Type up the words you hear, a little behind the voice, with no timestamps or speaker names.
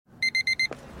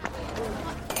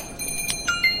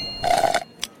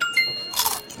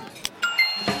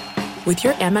With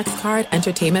your Amex card,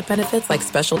 entertainment benefits like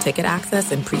special ticket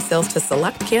access and pre-sales to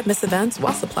select can't-miss events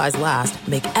while supplies last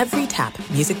make every tap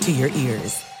music to your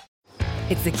ears.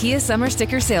 It's the Kia Summer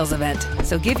Sticker Sales Event,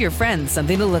 so give your friends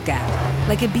something to look at,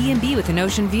 like a B&B with an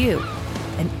ocean view,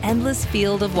 an endless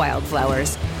field of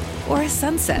wildflowers, or a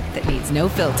sunset that needs no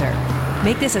filter.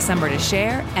 Make this a summer to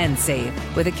share and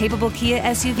save with a capable Kia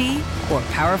SUV or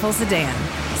powerful sedan.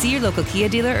 See your local Kia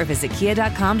dealer or visit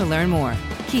kia.com to learn more.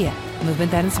 Kia,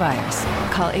 movement that inspires.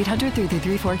 Call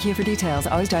 800-3334-KIA for details.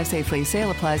 Always drive safely.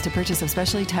 Sale applies to purchase of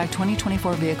specially tagged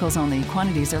 2024 vehicles only.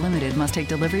 Quantities are limited. Must take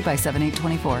delivery by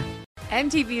 7/8/24.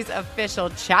 MTV's official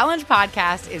Challenge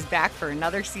podcast is back for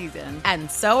another season.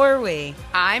 And so are we.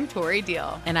 I'm Tori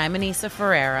Deal. And I'm Anissa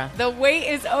Ferreira. The wait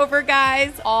is over,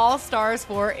 guys. All Stars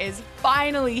 4 is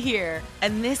finally here.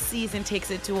 And this season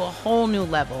takes it to a whole new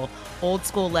level. Old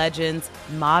school legends,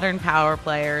 modern power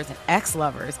players, and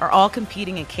ex-lovers are all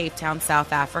competing in Cape Town,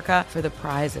 South Africa for the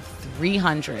prize of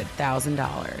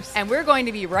 $300,000. And we're going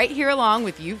to be right here along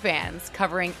with you fans,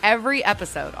 covering every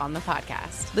episode on the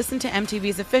podcast. Listen to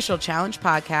MTV's official Challenge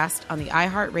podcast on the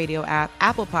iHeartRadio app,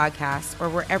 Apple Podcasts, or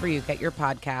wherever you get your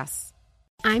podcasts.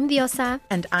 I'm Diosa.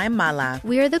 And I'm Mala.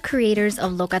 We are the creators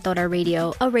of Locatora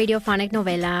Radio, a radiophonic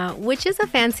novela, which is a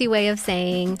fancy way of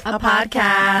saying a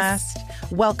podcast.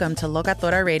 Welcome to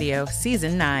Locatora Radio,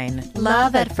 Season 9.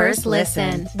 Love at first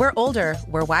listen. We're older,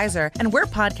 we're wiser, and we're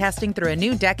podcasting through a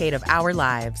new decade of our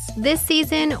lives. This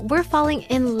season, we're falling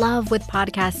in love with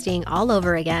podcasting all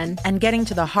over again. And getting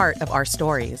to the heart of our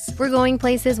stories. We're going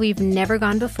places we've never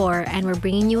gone before, and we're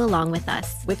bringing you along with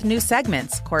us. With new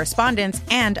segments, correspondence,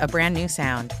 and a brand new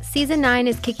sound. Season 9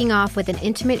 is kicking off with an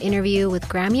intimate interview with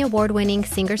Grammy Award-winning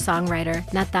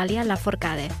singer-songwriter Natalia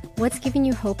Lafourcade. What's giving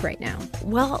you hope right now?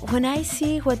 Well, when I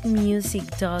see what music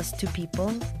does to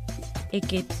people, it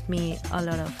gives me a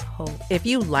lot of hope. If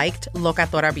you liked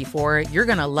Locatora before, you're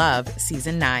going to love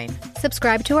Season 9.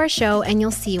 Subscribe to our show and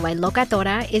you'll see why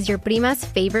Locatora is your prima's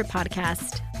favorite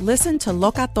podcast. Listen to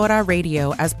Locatora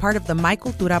Radio as part of the My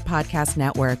Cultura Podcast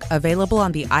Network, available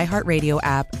on the iHeartRadio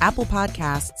app, Apple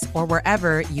Podcasts, or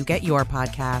wherever you get your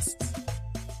podcasts.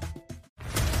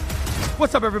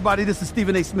 What's up, everybody? This is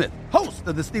Stephen A. Smith, host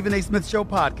of the Stephen A. Smith Show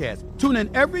podcast. Tune in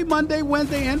every Monday,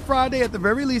 Wednesday, and Friday at the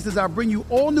very least as I bring you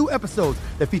all new episodes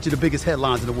that feature the biggest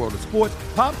headlines in the world of sports,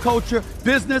 pop culture,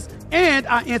 business, and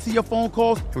I answer your phone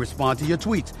calls and respond to your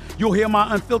tweets. You'll hear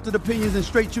my unfiltered opinions and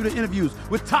straight-shooter interviews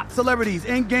with top celebrities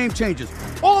and game changers.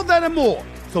 All that and more.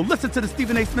 So listen to the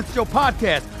Stephen A. Smith Show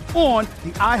podcast on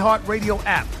the iHeartRadio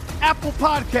app, Apple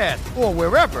Podcasts, or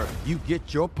wherever you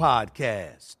get your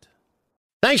podcast.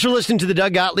 Thanks for listening to the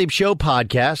Doug Gottlieb Show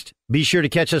podcast. Be sure to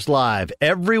catch us live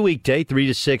every weekday, 3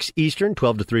 to 6 Eastern,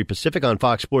 12 to 3 Pacific on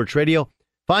Fox Sports Radio.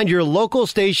 Find your local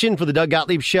station for the Doug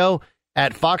Gottlieb Show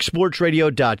at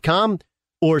foxsportsradio.com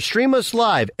or stream us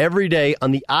live every day on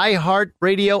the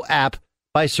iHeartRadio app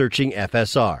by searching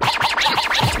FSR. Now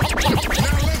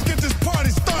let's get this party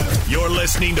started. You're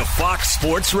listening to Fox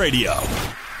Sports Radio.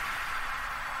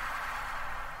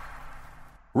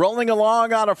 Rolling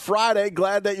along on a Friday.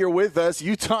 Glad that you're with us.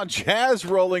 Utah Jazz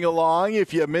rolling along.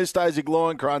 If you missed Isaac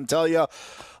Lowenkron tell you,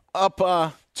 up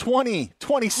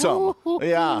 20-some.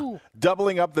 Yeah,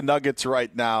 doubling up the Nuggets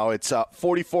right now. It's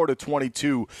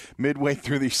 44-22 midway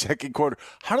through the second quarter.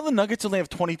 How do the Nuggets only have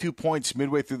 22 points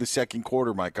midway through the second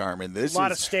quarter, Mike Harmon? A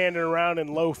lot of standing around and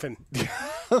loafing.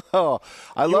 Oh,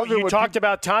 I love it. You talked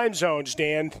about time zones,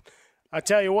 Dan. I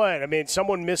tell you what, I mean,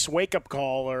 someone missed wake-up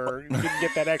call or didn't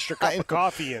get that extra cup of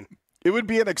coffee in. It would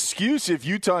be an excuse if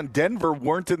Utah and Denver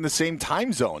weren't in the same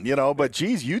time zone, you know. But,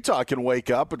 geez, Utah can wake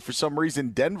up, but for some reason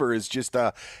Denver is just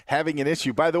having an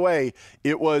issue. By the way,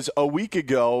 it was a week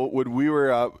ago when we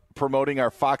were promoting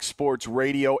our Fox Sports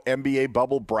Radio NBA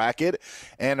bubble bracket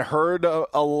and heard not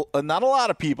a lot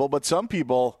of people, but some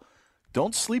people –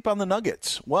 don't sleep on the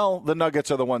Nuggets. Well, the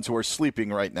Nuggets are the ones who are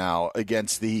sleeping right now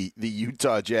against the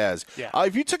Utah Jazz. Yeah.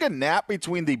 If you took a nap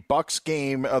between the Bucks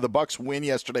game, the Bucks win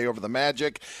yesterday over the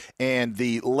Magic, and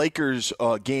the Lakers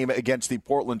game against the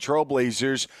Portland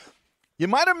Trailblazers, you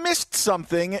might have missed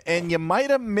something, and you might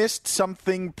have missed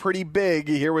something pretty big.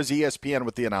 Here was ESPN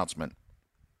with the announcement.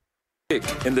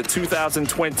 In the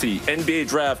 2020 NBA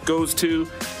Draft goes to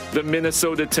the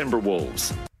Minnesota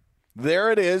Timberwolves.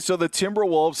 There it is. So the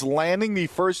Timberwolves landing the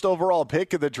first overall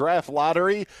pick in the draft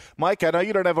lottery. Mike, I know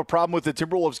you don't have a problem with the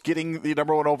Timberwolves getting the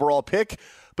number one overall pick,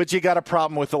 but you got a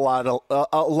problem with a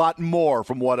lot more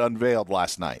from what unveiled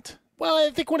last night. Well,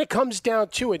 I think when it comes down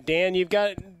to it, Dan, you've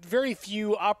got very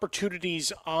few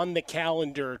opportunities on the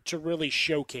calendar to really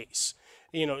showcase,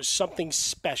 something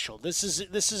special. This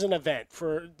is an event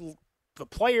for the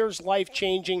players,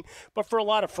 life-changing, but for a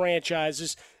lot of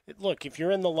franchises, look, if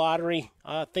you're in the lottery,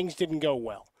 things didn't go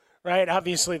well. Right,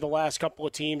 obviously the last couple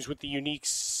of teams with the unique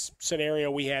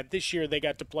scenario we had this year, they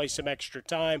got to play some extra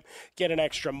time, get an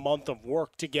extra month of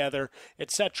work together,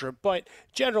 etc. But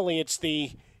generally it's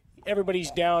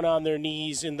everybody's down on their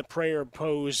knees in the prayer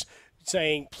pose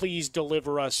saying, please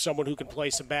deliver us someone who can play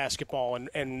some basketball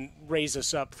and raise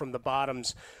us up from the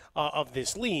bottoms of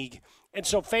this league. And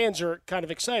so fans are kind of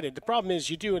excited. The problem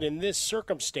is you do it in this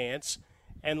circumstance.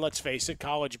 And let's face it,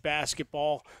 college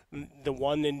basketball, the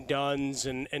one and dones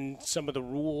and some of the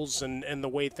rules and the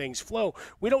way things flow,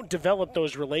 we don't develop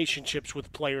those relationships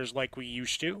with players like we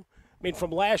used to. I mean,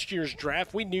 from last year's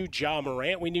draft, we knew Ja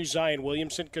Morant, we knew Zion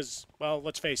Williamson because, well,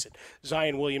 let's face it,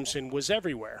 Zion Williamson was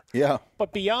everywhere. Yeah.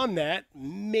 But beyond that,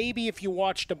 maybe if you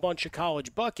watched a bunch of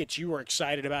college buckets, you were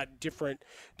excited about different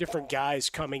guys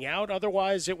coming out.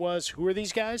 Otherwise, it was, who are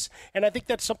these guys? And I think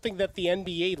that's something that the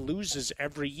NBA loses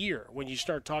every year when you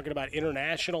start talking about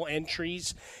international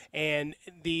entries and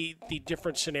the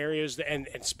different scenarios, and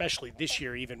especially this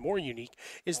year even more unique,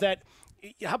 is that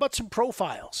how about some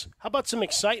profiles? How about some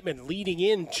excitement leading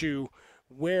into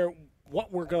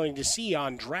what we're going to see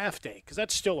on draft day? Because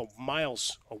that's still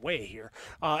miles away here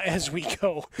as we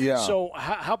go. Yeah. So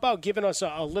how about giving us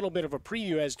a little bit of a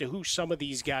preview as to who some of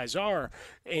these guys are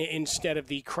instead of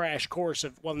the crash course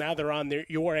of, well, now they're on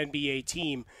your NBA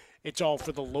team. It's all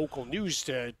for the local news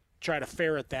to try to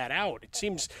ferret that out. It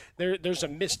seems there's a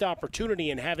missed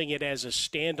opportunity in having it as a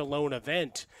standalone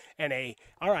event and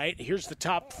all right, here's the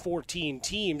top 14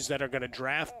 teams that are going to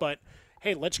draft, but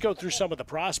hey, let's go through some of the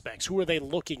prospects. Who are they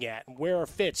looking at? Where are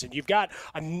fits? And you've got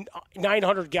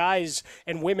 900 guys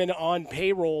and women on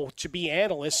payroll to be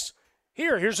analysts.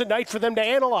 Here's a night for them to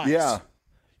analyze. Yeah.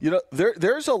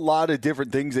 There's a lot of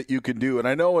different things that you can do. And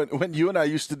I know when you and I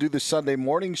used to do the Sunday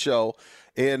morning show,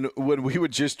 and when we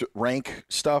would just rank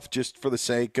stuff just for the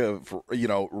sake of,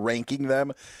 ranking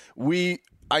them,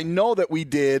 I know that we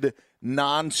did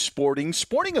non-sporting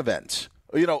events.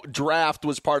 Draft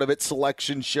was part of it,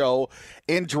 selection show,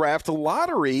 and draft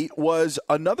lottery was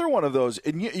another one of those.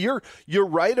 And you're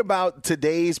right about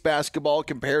today's basketball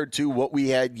compared to what we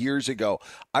had years ago.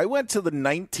 I went to the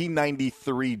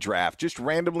 1993 draft, just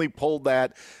randomly pulled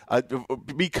that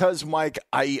because, Mike,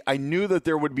 I knew that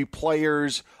there would be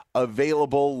players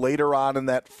available later on in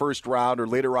that first round or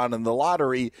later on in the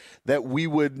lottery that we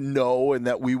would know and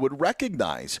that we would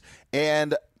recognize.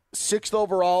 And 6th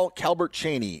overall, Calbert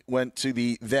Cheaney went to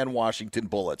the then Washington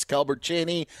Bullets. Calbert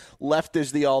Cheaney left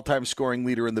as the all-time scoring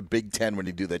leader in the Big Ten when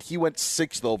he did that. He went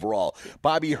 6th overall.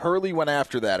 Bobby Hurley went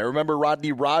after that. I remember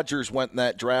Rodney Rogers went in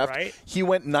that draft. Right. He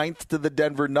went 9th to the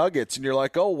Denver Nuggets. And you're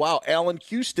like, oh, wow. Allen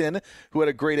Houston, who had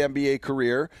a great NBA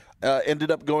career,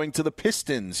 ended up going to the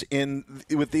Pistons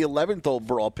with the 11th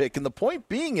overall pick. And the point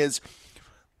being is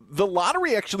the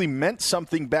lottery actually meant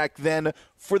something back then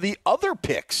for the other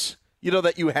picks.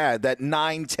 That you had, that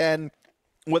 9, 10,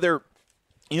 whether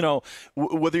you're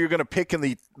going to pick in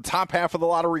the top half of the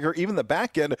lottery or even the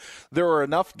back end, there are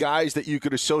enough guys that you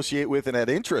could associate with and had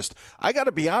interest. I got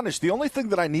to be honest, the only thing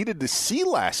that I needed to see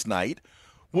last night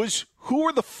was who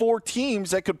are the 4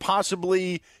 teams that could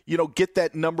possibly, get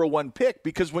that number 1 pick?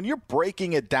 Because when you're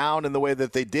breaking it down in the way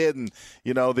that they did, and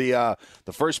the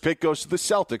first pick goes to the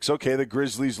Celtics. Okay, the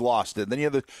Grizzlies lost it. Then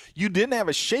you didn't have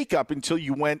a shakeup until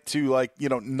you went to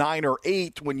 9 or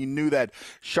 8 when you knew that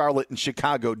Charlotte and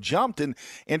Chicago jumped. And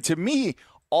to me,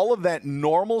 all of that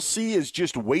normalcy is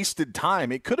just wasted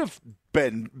time. It could have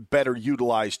been better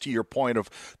utilized, to your point of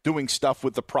doing stuff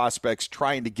with the prospects,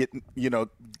 trying to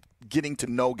getting to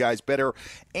know guys better.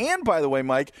 And by the way,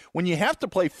 Mike, when you have to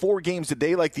play 4 games a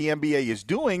day like the NBA is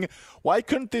doing, why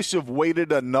couldn't this have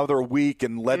waited another week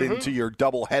and led into your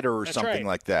doubleheader or something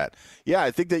like that? Yeah,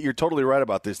 I think that you're totally right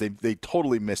about this. They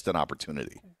totally missed an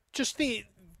opportunity. Just the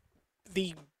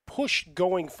push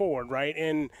going forward, right?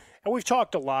 And we've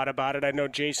talked a lot about it. I know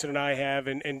Jason and I have,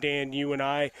 and Dan, you and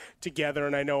I together,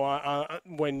 and I know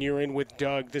when you're in with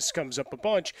Doug, this comes up a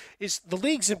bunch, is the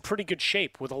league's in pretty good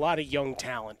shape with a lot of young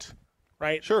talent,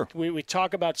 right? Sure. We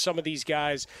talk about some of these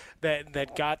guys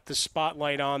that got the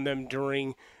spotlight on them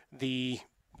during the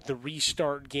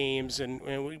restart games, and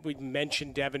we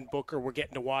mentioned Devin Booker. We're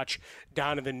getting to watch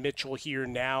Donovan Mitchell here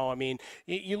now. I mean,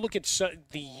 you look at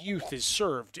the youth is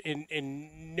served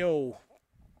in no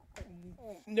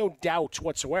doubt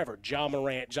whatsoever. Ja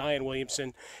Morant, Zion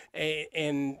Williamson,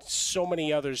 and so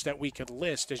many others that we could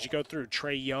list as you go through.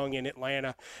 Trae Young in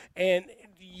Atlanta, and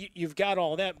you've got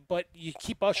all that, but you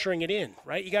keep ushering it in,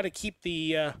 right? You got to keep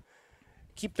the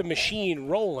machine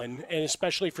rolling, and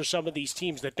especially for some of these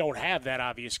teams that don't have that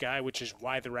obvious guy, which is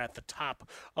why they're at the top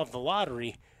of the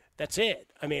lottery. that's it.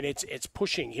 I mean, it's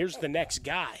pushing. Here's the next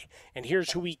guy, and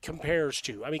here's who he compares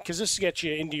to. I mean, because this gets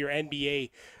you into your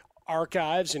NBA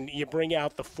archives, and you bring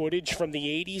out the footage from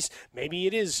the 80s. Maybe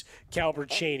it is Calbert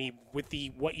Cheaney with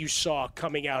what you saw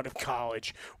coming out of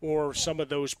college, or some of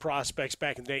those prospects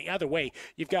back in the day. Either way,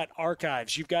 you've got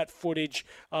archives, you've got footage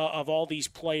of all these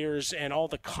players and all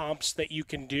the comps that you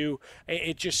can do.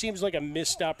 It just seems like a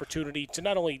missed opportunity to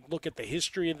not only look at the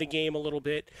history of the game a little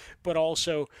bit, but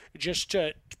also just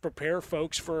to prepare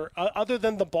folks for, other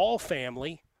than the Ball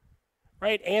family,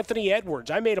 right? Anthony Edwards.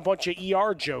 I made a bunch of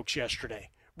ER jokes yesterday.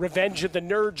 Revenge of the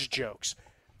Nerds jokes,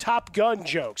 Top Gun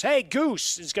jokes. Hey,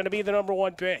 Goose is going to be the number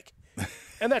 1 pick.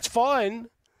 And that's fun.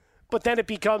 But then it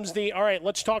becomes all right,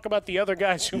 let's talk about the other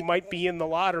guys who might be in the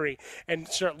lottery and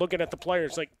start looking at the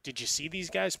players. Like, did you see these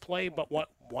guys play but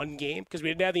one game? Because we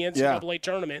didn't have the NCAA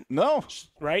tournament. No.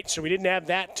 Right? So we didn't have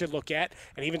that to look at.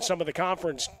 And even some of the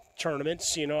conference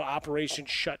tournaments, operations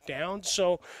shut down.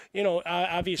 So,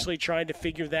 obviously trying to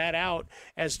figure that out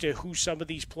as to who some of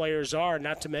these players are,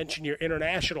 not to mention your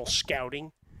international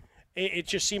scouting. It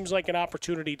just seems like an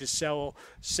opportunity to sell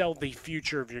the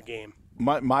future of your game.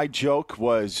 My joke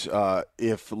was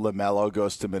if LaMelo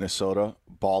goes to Minnesota,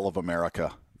 Ball of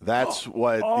America. That's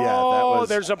what. Oh, yeah, that was.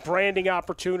 There's a branding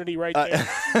opportunity right there.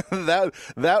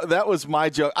 That was my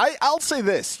joke. I'll say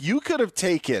this: you could have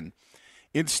taken,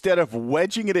 instead of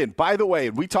wedging it in. By the way,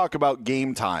 we talk about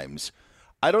game times.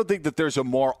 I don't think that there's a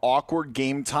more awkward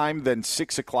game time than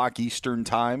 6 o'clock Eastern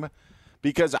time.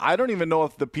 Because I don't even know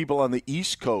if the people on the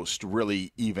East Coast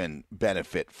really even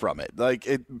benefit from it. Like,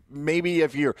 maybe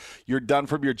if you're done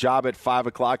from your job at 5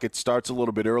 o'clock, it starts a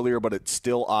little bit earlier, but it's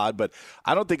still odd. But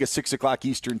I don't think a 6 o'clock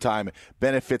Eastern time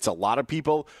benefits a lot of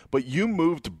people. But you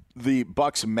moved the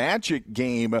Bucks Magic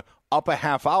game up a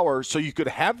half hour so you could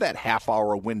have that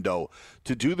half-hour window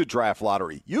to do the draft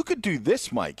lottery. You could do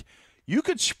this, Mike. You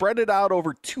could spread it out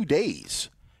over 2 days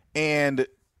and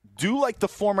do like the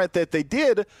format that they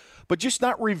did, but just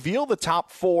not reveal the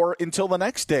top 4 until the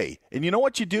next day. And you know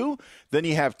what you do? Then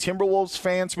you have Timberwolves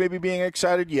fans maybe being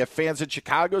excited. You have fans in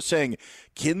Chicago saying,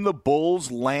 can the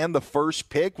Bulls land the first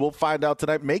pick? We'll find out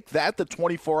tonight. Make that the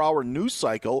 24-hour news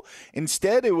cycle.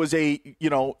 Instead, it was a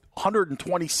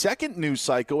 120-second news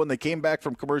cycle when they came back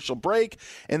from commercial break.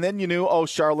 And then you knew,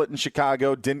 Charlotte and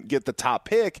Chicago didn't get the top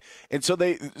pick. And so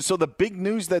the big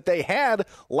news that they had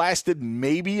lasted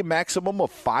maybe a maximum of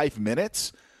 5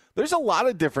 minutes. There's a lot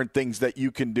of different things that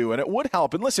you can do, and it would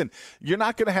help. And listen, we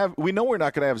know we're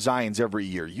not going to have Zions every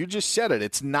year. You just said it.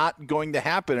 It's not going to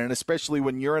happen, and especially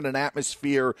when you're in an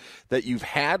atmosphere that you've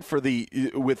had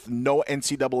with no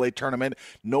NCAA tournament,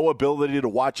 no ability to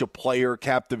watch a player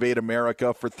captivate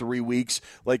America for 3 weeks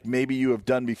like maybe you have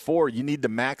done before. You need to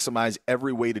maximize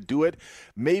every way to do it.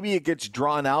 Maybe it gets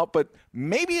drawn out, but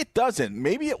maybe it doesn't.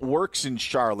 Maybe it works in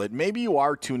Charlotte. Maybe you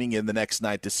are tuning in the next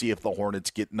night to see if the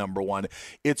Hornets get number 1.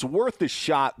 It's worth a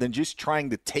shot than just trying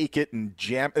to take it and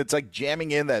jam. It's like jamming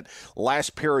in that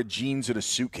last pair of jeans in a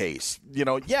suitcase.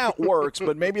 Yeah, it works,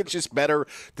 but maybe it's just better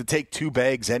to take 2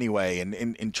 bags anyway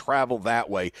and travel that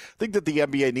way. I think that the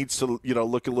NBA needs to,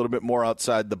 look a little bit more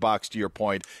outside the box, to your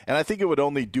point. And I think it would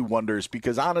only do wonders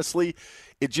because, honestly,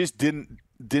 it just didn't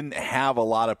have a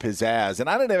lot of pizzazz. And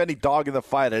I didn't have any dog in the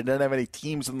fight. I didn't have any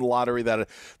teams in the lottery that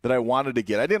I wanted to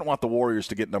get. I didn't want the Warriors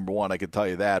to get number 1, I can tell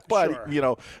you that. But,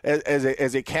 sure.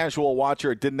 As a casual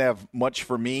watcher, it didn't have much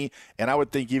for me. And I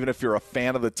would think even if you're a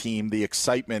fan of the team, the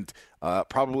excitement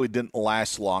probably didn't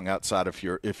last long outside if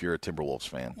you're a Timberwolves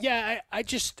fan. Yeah, I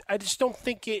just don't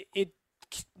think it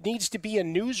needs to be a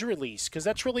news release because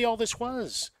that's really all this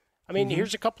was. I mean,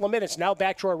 here's a couple of minutes. Now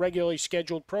back to our regularly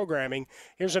scheduled programming.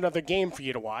 Here's another game for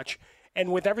you to watch.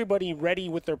 And with everybody ready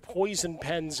with their poison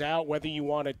pens out, whether you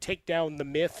want to take down the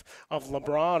myth of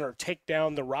LeBron or take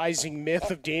down the rising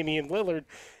myth of Damian Lillard,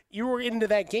 you were into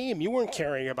that game. You weren't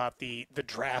caring about the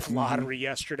draft lottery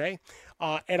yesterday.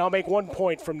 And I'll make one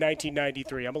point from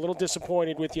 1993. I'm a little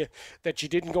disappointed with you that you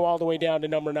didn't go all the way down to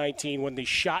number 19 when the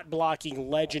shot-blocking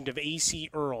legend of A.C.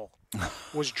 Earl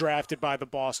was drafted by the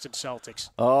Boston Celtics.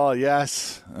 Oh,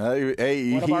 yes.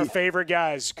 One of our favorite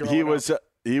guys growing up.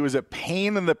 He was a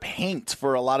pain in the paint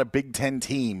for a lot of Big Ten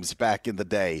teams back in the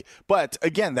day. But,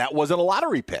 again, that wasn't a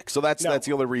lottery pick. So that's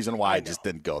the only reason why I just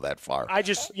didn't go that far. I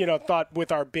just, thought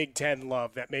with our Big Ten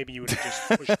love that maybe you would have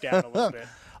just pushed down a little bit.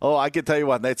 Oh, I can tell you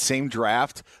what, in that same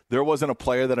draft, there wasn't a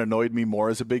player that annoyed me more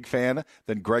as a big fan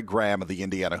than Greg Graham of the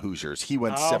Indiana Hoosiers. He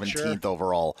went 17th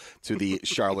overall to the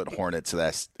Charlotte Hornets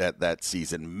that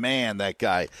season. Man, that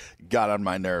guy got on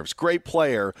my nerves. Great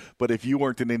player, but if you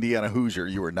weren't an Indiana Hoosier,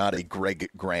 you were not a Greg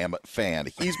Graham fan.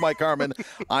 He's Mike Harmon.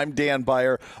 I'm Dan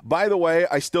Beyer. By the way,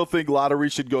 I still think lottery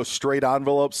should go straight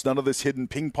envelopes, none of this hidden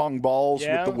ping pong balls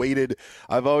with the weighted.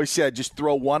 I've always said just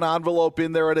throw one envelope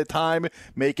in there at a time,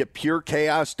 make it pure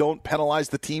chaos. Don't penalize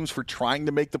the teams for trying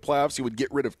to make the playoffs. You would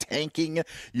get rid of tanking.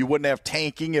 You wouldn't have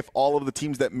tanking if all of the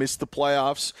teams that missed the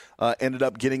playoffs ended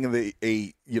up getting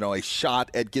a shot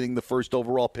at getting the first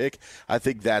overall pick. I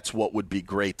think that's what would be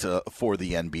great for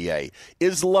the NBA.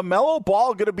 Is LaMelo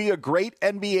Ball going to be a great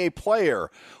NBA player?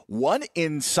 One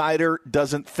insider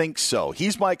doesn't think so.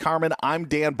 He's Mike Harmon. I'm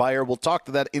Dan Beyer. We'll talk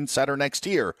to that insider next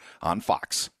year on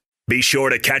Fox. Be sure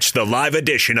to catch the live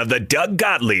edition of the Doug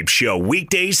Gottlieb Show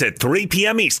weekdays at 3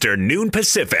 p.m. Eastern, noon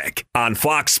Pacific on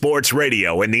Fox Sports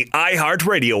Radio and the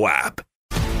iHeartRadio app.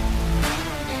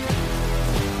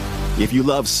 If you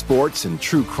love sports and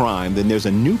true crime, then there's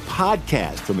a new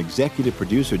podcast from executive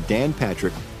producer Dan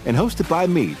Patrick and hosted by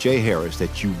me, Jay Harris,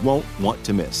 that you won't want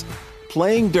to miss.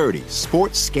 Playing Dirty: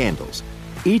 Sports Scandals.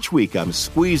 Each week, I'm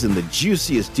squeezing the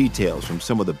juiciest details from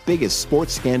some of the biggest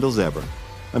sports scandals ever.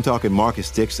 I'm talking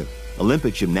Marcus Dixon,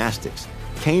 Olympic gymnastics,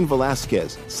 Cain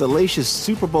Velasquez, salacious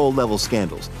Super Bowl-level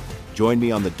scandals. Join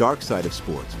me on the dark side of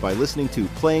sports by listening to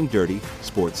Playing Dirty: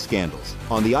 Sports Scandals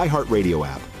on the iHeartRadio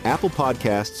app, Apple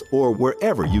Podcasts, or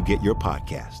wherever you get your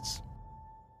podcasts.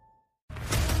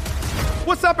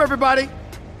 What's up, everybody?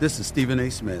 This is Stephen A.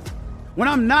 Smith. When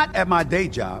I'm not at my day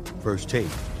job, First Take,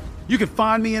 you can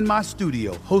find me in my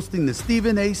studio hosting the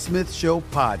Stephen A. Smith Show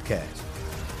podcast.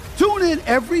 Tune in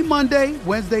every Monday,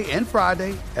 Wednesday, and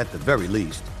Friday, at the very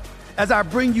least, as I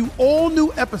bring you all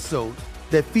new episodes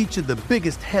that feature the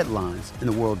biggest headlines in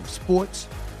the world of sports,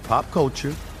 pop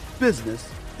culture, business,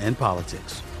 and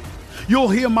politics. You'll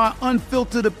hear my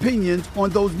unfiltered opinions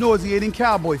on those nauseating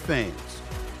Cowboy fans,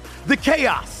 the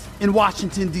chaos in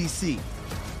Washington, D.C.,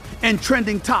 and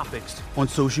trending topics on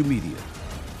social media,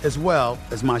 as well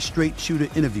as my straight shooter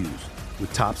interviews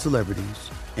with top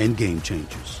celebrities and game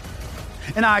changers.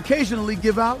 And I occasionally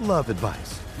give out love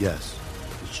advice. Yes,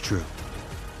 it's true.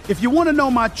 If you want to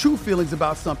know my true feelings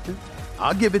about something,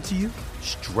 I'll give it to you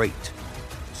straight.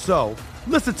 So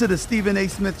listen to the Stephen A.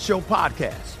 Smith Show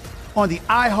podcast on the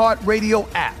iHeartRadio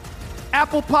app,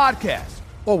 Apple Podcasts,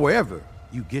 or wherever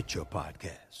you get your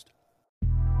podcast.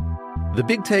 The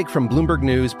Big Take from Bloomberg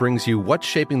News brings you what's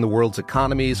shaping the world's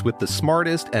economies with the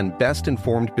smartest and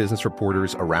best-informed business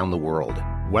reporters around the world.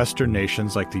 Western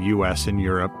nations like the U.S. and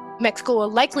Europe. Mexico will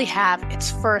likely have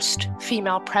its first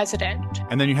female president.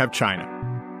 And then you have China.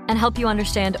 And help you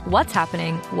understand what's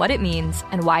happening, what it means,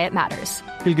 and why it matters.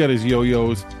 He'll get his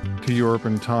yo-yos to Europe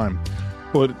in time.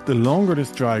 But the longer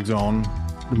this drags on,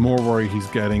 the more worried he's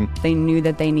getting. They knew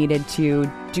that they needed to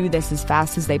do this as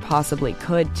fast as they possibly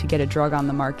could to get a drug on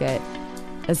the market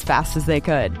as fast as they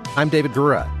could. I'm David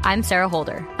Gura. I'm Sarah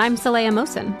Holder. I'm Saleha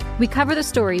Mohsen. We cover the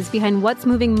stories behind what's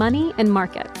moving money and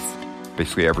markets.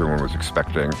 Basically, everyone was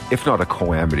expecting, if not a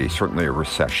calamity, certainly a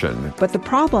recession. But the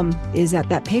problem is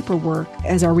that paperwork,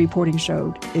 as our reporting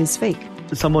showed, is fake.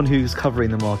 As someone who's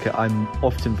covering the market, I'm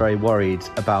often very worried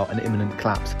about an imminent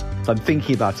collapse. So I'm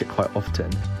thinking about it quite often.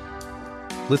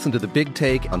 Listen to The Big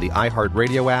Take on the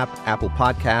iHeartRadio app, Apple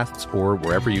Podcasts, or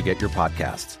wherever you get your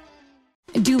podcasts.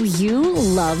 Do you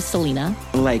love Selena?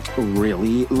 Like,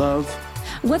 really love?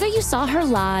 Whether you saw her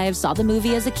live, saw the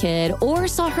movie as a kid, or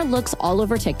saw her looks all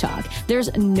over TikTok,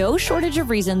 there's no shortage of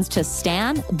reasons to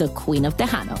stan the Queen of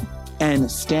Tejano.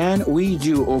 And Stan, we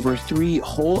do over 3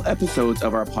 whole episodes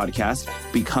of our podcast,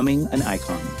 Becoming an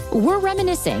Icon. We're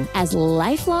reminiscing as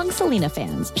lifelong Selena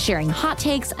fans, sharing hot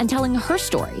takes and telling her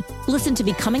story. Listen to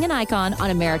Becoming an Icon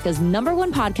on America's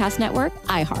 #1 podcast network,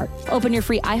 iHeart. Open your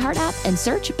free iHeart app and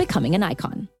search Becoming an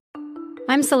Icon.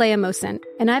 I'm Saleha Mohsen,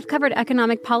 and I've covered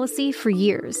economic policy for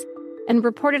years and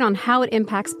reported on how it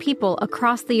impacts people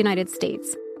across the United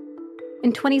States.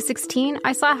 In 2016,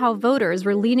 I saw how voters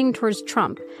were leaning towards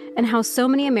Trump and how so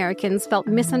many Americans felt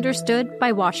misunderstood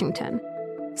by Washington.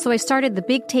 So I started the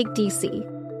Big Take DC.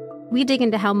 We dig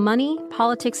into how money,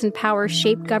 politics, and power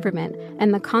shape government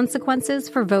and the consequences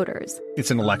for voters.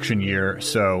 It's an election year,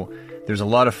 so there's a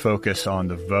lot of focus on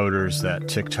the voters that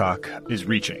TikTok is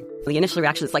reaching. The initial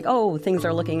reaction is like, oh, things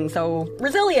are looking so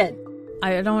resilient.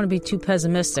 I don't want to be too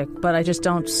pessimistic, but I just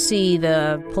don't see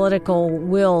the political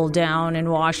will down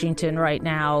in Washington right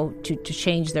now to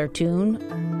change their tune.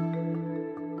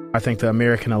 I think the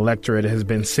American electorate has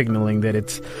been signaling that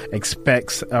it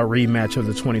expects a rematch of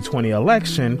the 2020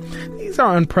 election. These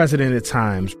are unprecedented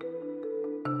times.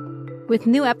 With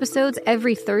new episodes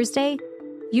every Thursday,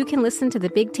 you can listen to The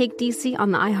Big Take DC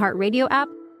on the iHeartRadio app,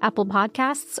 Apple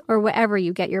Podcasts, or wherever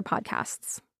you get your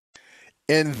podcasts.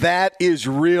 And that is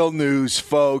real news,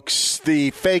 folks.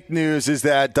 The fake news is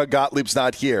that Doug Gottlieb's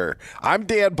not here. I'm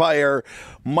Dan Beyer.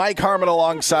 Mike Harmon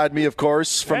alongside me, of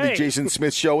course, from the Jason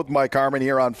Smith Show with Mike Harmon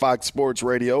here on Fox Sports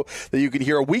Radio that you can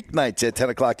hear weeknights at 10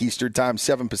 o'clock Eastern Time,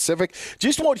 7 Pacific.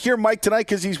 Just won't hear Mike tonight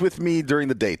because he's with me during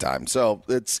the daytime. So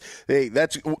that's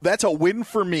a win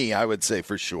for me, I would say,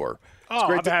 for sure. Oh,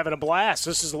 I'm having a blast.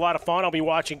 This is a lot of fun. I'll be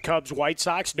watching Cubs White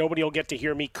Sox. Nobody will get to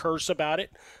hear me curse about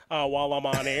it while I'm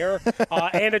on air.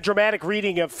 And a dramatic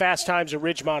reading of Fast Times at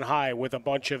Ridgemont High with a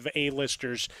bunch of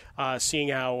A-listers seeing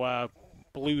how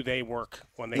blue they work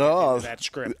when they get into that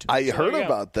script. I heard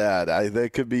about that. They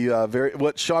could be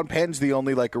Sean Penn's the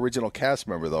only original cast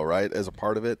member, though, right, as a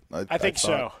part of it? I think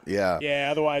so. Yeah. Yeah,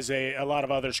 otherwise a lot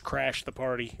of others crashed the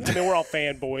party. I mean, we're all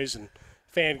fanboys and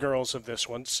fangirls of this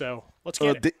one, so let's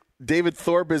get it. David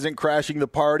Thorpe isn't crashing the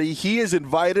party. He is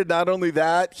invited. Not only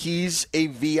that, he's a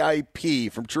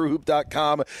VIP from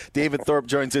TrueHoop.com. David Thorpe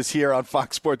joins us here on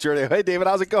Fox Sports Radio. Hey, David,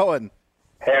 how's it going?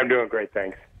 Hey, I'm doing great,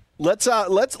 thanks. Let's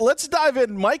dive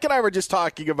in. Mike and I were just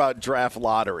talking about draft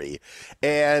lottery,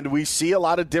 and we see a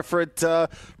lot of different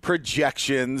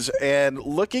projections. And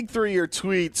looking through your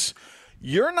tweets,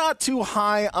 you're not too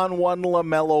high on one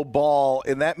LaMelo Ball,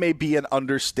 and that may be an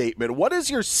understatement. What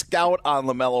is your scout on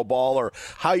LaMelo Ball, or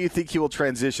how you think he will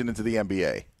transition into the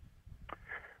NBA?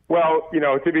 Well,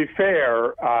 to be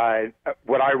fair,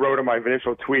 what I wrote in my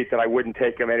initial tweet that I wouldn't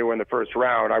take him anywhere in the first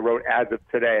round, I wrote as of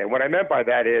today. And what I meant by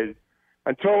that is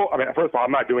first of all,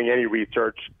 I'm not doing any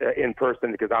research in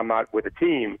person because I'm not with a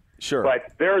team. Sure.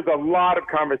 But there's a lot of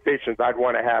conversations I'd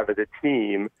want to have as a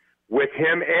team with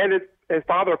him and his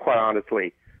father, quite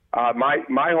honestly.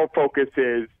 My whole focus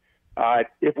is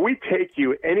if we take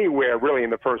you anywhere really in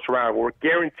the first round, we're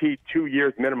guaranteed 2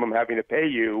 years minimum having to pay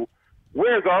you.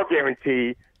 Where's our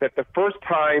guarantee that the first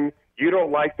time you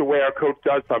don't like the way our coach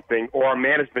does something or our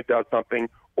management does something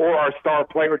or our star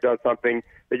player does something,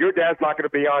 that your dad's not going to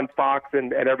be on Fox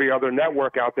and every other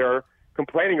network out there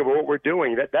complaining about what we're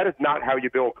doing? That is not how you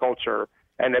build culture.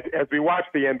 And as we watch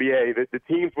the NBA, the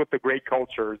teams with the great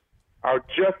cultures are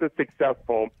just as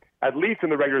successful, at least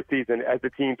in the regular season, as the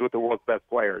teams with the world's best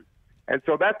players. And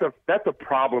so that's a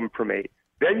problem for me.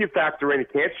 Then you factor in he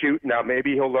can't shoot. Now,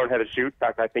 maybe he'll learn how to shoot. In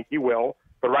fact, I think he will.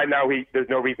 But right now, there's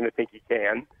no reason to think he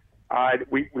can.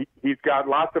 He's got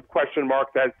lots of question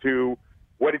marks as to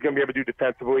what he's going to be able to do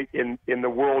defensively in the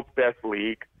world's best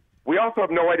league. We also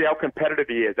have no idea how competitive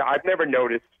he is. I've never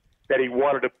noticed that he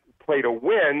wanted to play to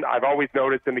win. I've always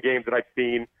noticed in the games that I've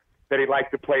seen that he likes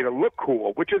to play to look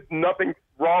cool, which is nothing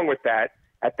wrong with that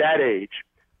at that age.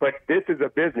 But this is a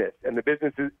business, and the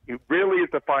business really is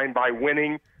defined by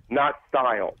winning, not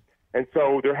style. And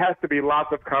so there has to be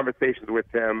lots of conversations with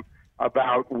him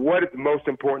about what is most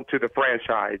important to the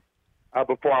franchise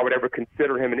before I would ever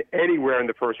consider him in anywhere in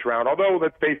the first round. Although,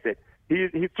 let's face it, he's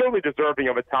certainly deserving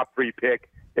of a top 3 pick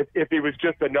if he was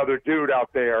just another dude out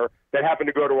there that happened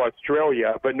to go to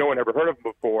Australia, but no one ever heard of him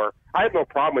before. I have no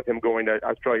problem with him going to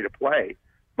Australia to play.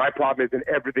 My problem is in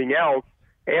everything else,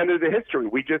 and there's a history.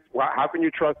 How can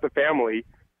you trust the family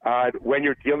when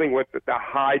you're dealing with the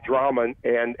high drama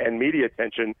and media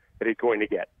attention that he's going to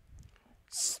get?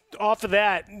 Off of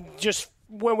that, just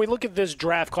when we look at this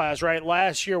draft class, right,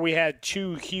 last year we had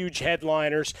 2 huge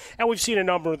headliners, and we've seen a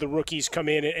number of the rookies come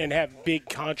in and have big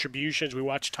contributions. We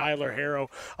watched Tyler Herro,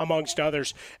 amongst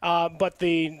others. But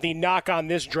the knock on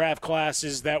this draft class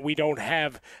is that we don't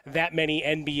have that many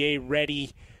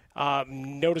NBA-ready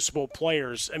noticeable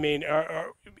players. I mean,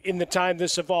 in the time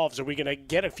this evolves, are we going to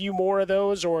get a few more of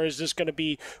those, or is this going to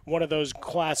be one of those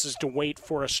classes to wait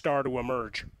for a star to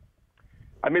emerge?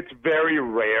 I mean, it's very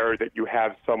rare that you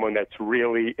have someone that's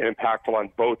really impactful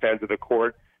on both ends of the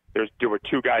court. There were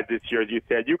 2 guys this year, as you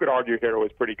said. You could argue Herro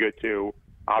was pretty good too.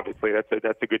 Obviously,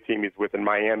 that's a good team he's with in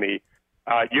Miami.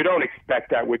 You don't expect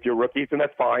that with your rookies, and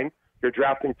that's fine. You're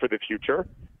drafting for the future.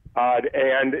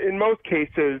 And in most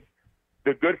cases,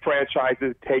 the good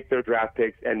franchises take their draft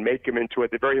picks and make them into,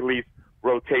 at the very least,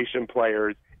 rotation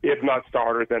players, if not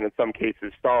starters, and in some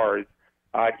cases stars.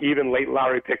 Even late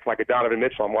lottery picks like a Donovan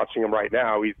Mitchell, I'm watching him right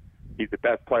now. He's the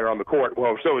best player on the court.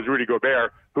 Well, so is Rudy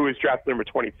Gobert, who is draft number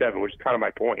 27, which is kind of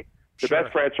my point. The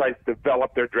best franchises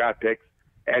develop their draft picks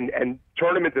and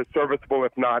turn them into serviceable,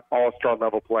 if not all-star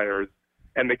level players.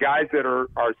 And the guys that are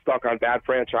stuck on bad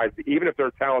franchises, even if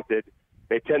they're talented,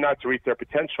 they tend not to reach their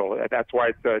potential. That's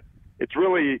why it's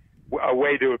really a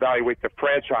way to evaluate the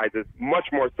franchises much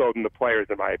more so than the players,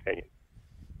 in my opinion.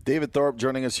 David Thorpe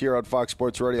joining us here on Fox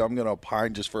Sports Radio. I'm going to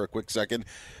opine just for a quick second.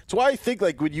 It's why I think,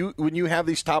 like, when you have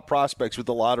these top prospects with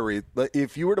the lottery,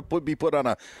 if you were to be put on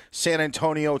a San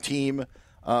Antonio team,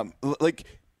 like,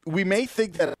 we may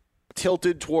think that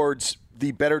tilted towards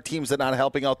the better teams that are not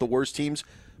helping out the worst teams.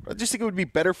 I just think it would be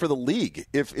better for the league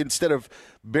if, instead of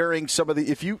bearing some of the,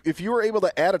 if you were able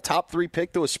to add a top 3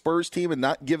 pick to a Spurs team and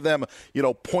not give them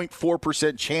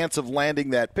 0.4% chance of landing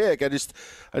that pick. I just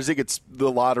think it's the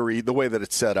lottery, the way that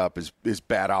it's set up is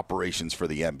bad operations for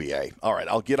the NBA. All right,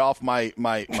 I'll get off my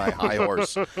high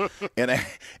horse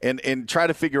and try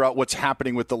to figure out what's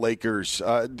happening with the Lakers.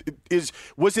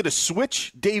 Was it a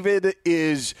switch, David?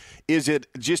 Is it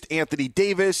just Anthony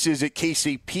Davis? Is it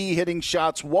KCP hitting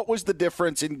shots? What was the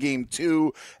difference in Game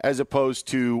 2 as opposed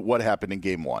to what happened in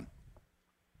Game 1?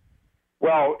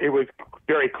 Well, it was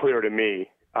very clear to me.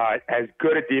 As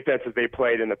good a defense as they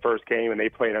played in the first game, and they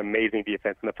played an amazing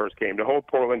defense in the first game, to hold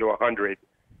Portland to 100,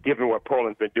 given what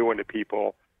Portland's been doing to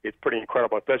people, is pretty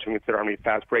incredible, especially when you consider how many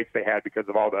fast breaks they had because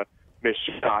of all the missed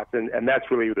shots. And that's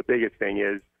really the biggest thing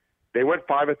is they went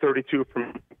 5 of 32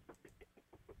 from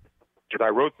 – I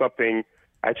wrote something –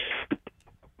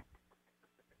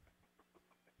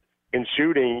 in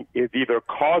shooting is either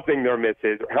causing their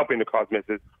misses or helping to cause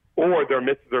misses, or their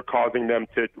misses are causing them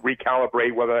to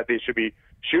recalibrate whether they should be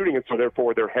shooting, and so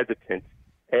therefore they're hesitant.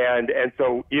 And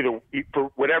so either for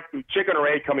whatever, chicken or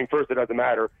egg coming first, it doesn't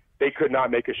matter. They could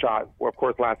not make a shot. Well, of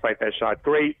course, last night that shot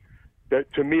great.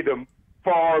 To me, the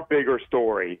far bigger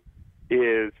story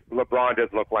is LeBron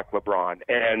doesn't look like LeBron.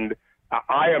 And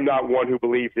I am not one who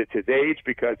believes it's his age,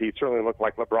 because he certainly looked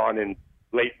like LeBron in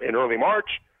early March.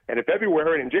 And in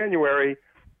February and in January,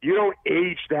 you don't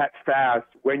age that fast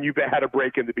when you've had a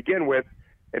break-in to begin with.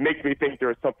 It makes me think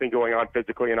there's something going on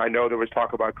physically, and I know there was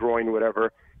talk about groin or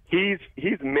whatever. He's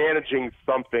managing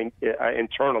something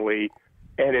internally,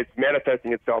 and it's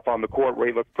manifesting itself on the court where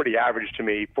he looks pretty average to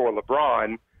me for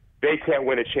LeBron. They can't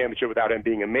win a championship without him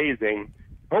being amazing.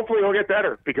 Hopefully he'll get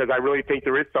better, because I really think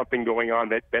there is something going on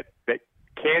that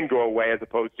can go away, as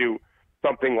opposed to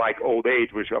something like old age,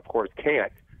 which of course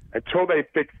can't. Until they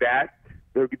fix that,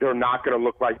 they're not going to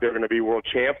look like they're going to be world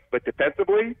champs. But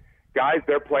defensively, guys,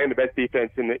 they're playing the best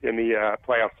defense in the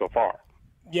playoffs so far.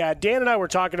 Yeah, Dan and I were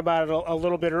talking about it a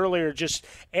little bit earlier. Just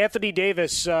Anthony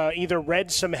Davis either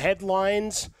read some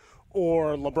headlines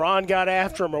or LeBron got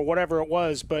after him or whatever it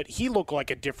was, but he looked like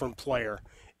a different player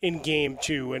in Game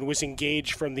 2 and was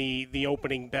engaged from the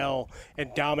opening bell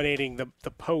and dominating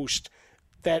the post.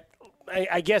 That,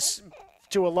 I guess,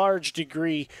 to a large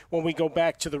degree, when we go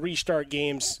back to the restart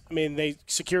games, I mean, they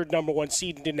secured number 1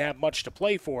 seed and didn't have much to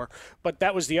play for. But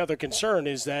that was the other concern,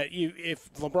 is that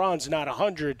if LeBron's not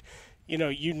 100,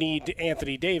 you need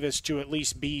Anthony Davis to at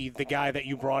least be the guy that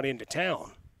you brought into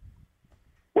town.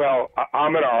 Well,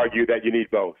 I'm going to argue that you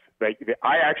need both.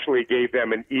 I actually gave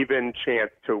them an even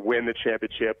chance to win the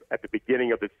championship at the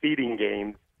beginning of the seeding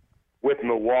games with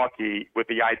Milwaukee, with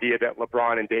the idea that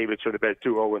LeBron and Davis are the best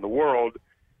duo in the world.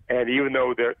 And even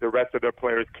though the rest of their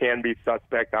players can be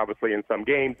suspect, obviously, in some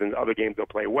games, and other games they'll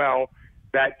play well,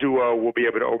 that duo will be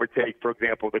able to overtake, for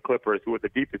example, the Clippers, who are the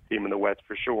deepest team in the West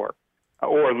for sure,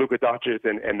 or Luka Doncic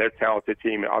and their talented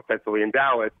team offensively in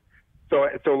Dallas. So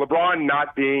LeBron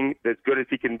not being as good as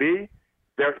he can be,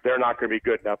 they're not going to be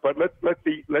good enough. But let's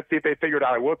see if they figure it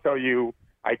out. I will tell you,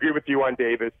 I agree with you on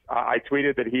Davis. I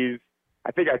tweeted that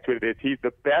he's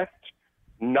the best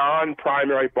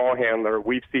non-primary ball handler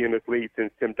we've seen in this league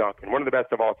since Tim Duncan, one of the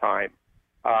best of all time.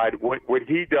 What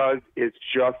he does is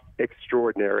just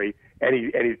extraordinary, and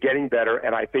he's getting better.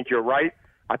 And I think you're right.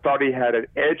 I thought he had an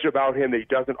edge about him that he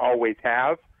doesn't always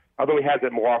have, although he has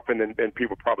it more often than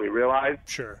people probably realize.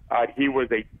 Sure. He was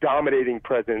a dominating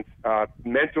presence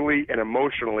mentally and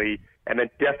emotionally, and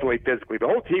then definitely physically. The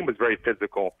whole team was very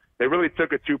physical. They really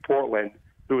took it to Portland,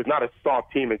 who was not a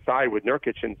soft team inside with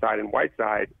Nurkic inside and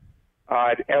Whiteside.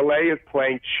 LA is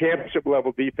playing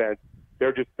championship-level defense.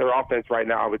 Their offense right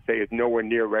now, I would say, is nowhere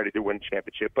near ready to win a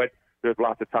championship. But there's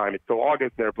lots of time. It's till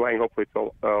August, and they're playing hopefully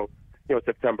till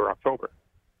September, October.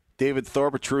 David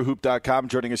Thorpe at TrueHoop.com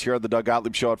joining us here on the Doug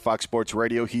Gottlieb Show at Fox Sports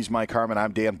Radio. He's Mike Harmon.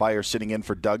 I'm Dan Beyer sitting in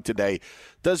for Doug today.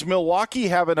 Does Milwaukee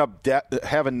have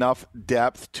enough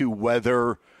depth to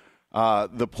weather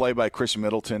the play by Chris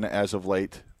Middleton as of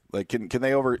late? Like, can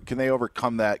they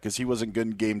overcome that? Because he wasn't good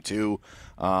in Game 2,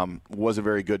 wasn't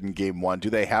very good in Game 1.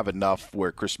 Do they have enough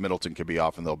where Chris Middleton can be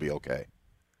off and they'll be okay?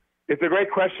 It's a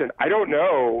great question. I don't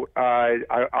know.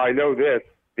 I know this.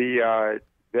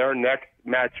 Their next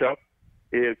matchup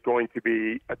is going to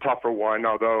be a tougher one,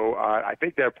 although I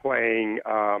think they're playing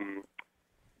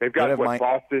they've got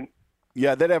Boston.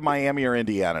 Yeah, they'd have Miami or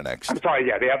Indiana next. I'm sorry,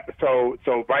 yeah, they have.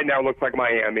 So right now it looks like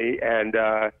Miami, and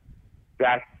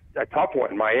that's a tough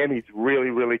one. Miami's really,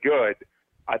 really good.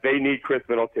 They need Chris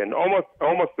Middleton,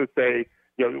 almost to say,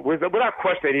 without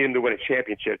question, they need him to win a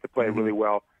championship to play really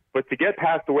well. But to get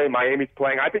past the way Miami's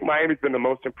playing, I think Miami's been the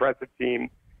most impressive team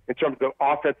in terms of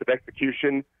offensive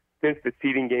execution since the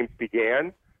seeding games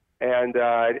began. And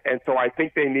so I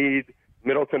think they need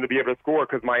Middleton to be able to score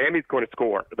because Miami's going to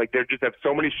score. Like, they just have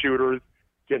so many shooters.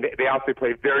 They also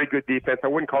play very good defense. I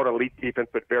wouldn't call it elite defense,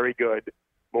 but very good.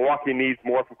 Milwaukee needs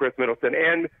more from Chris Middleton.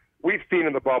 And we've seen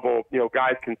in the bubble,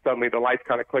 guys can suddenly, the lights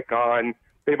kind of click on.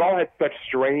 They've all had such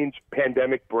strange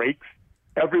pandemic breaks.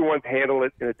 Everyone's handled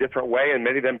it in a different way, and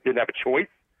many of them didn't have a choice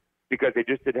because they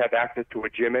just didn't have access to a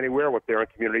gym anywhere if they're in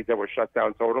communities that were shut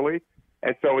down totally.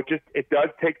 And so it does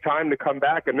take time to come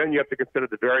back, and then you have to consider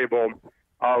the variable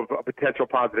of a potential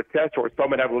positive test, or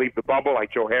someone having to leave the bubble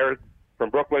like Joe Harris from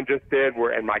Brooklyn just did,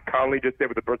 and Mike Conley just did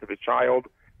with the birth of his child.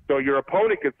 So your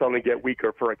opponent can suddenly get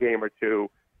weaker for a game or two.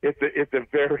 The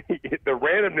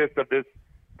randomness of this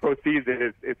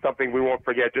postseason is something we won't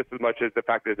forget just as much as the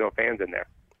fact there's no fans in there.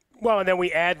 Well, and then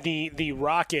we add the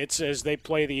Rockets as they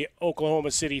play the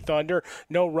Oklahoma City Thunder.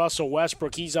 No Russell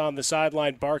Westbrook. He's on the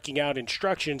sideline barking out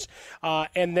instructions.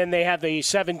 And then they have the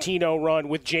 17-0 run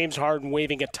with James Harden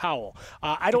waving a towel.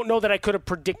 I don't know that I could have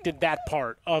predicted that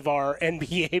part of our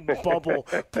NBA bubble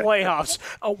playoffs.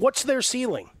 What's their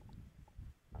ceiling?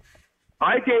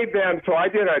 I gave them, so I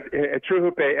did a True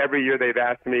Hoop Day every year. They've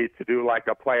asked me to do like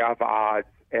a playoff odds,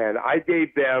 and I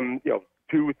gave them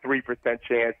 2-3%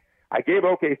 chance. I gave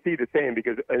OKC the same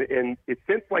because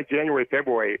since like January,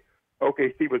 February,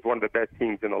 OKC was one of the best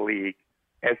teams in the league.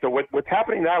 And so what's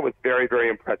happening now is very, very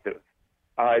impressive.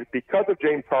 Because of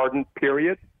James Harden,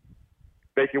 period,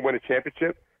 they can win a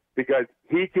championship because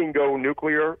he can go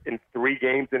nuclear in 3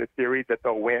 games in a series that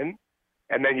they'll win.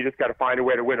 And then you just got to find a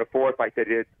way to win a fourth like they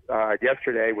did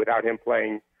yesterday without him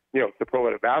playing,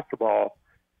 superlative basketball.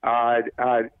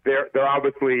 They're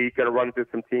obviously going to run into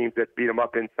some teams that beat them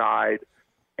up inside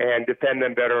and defend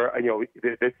them better.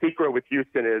 The secret with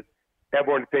Houston is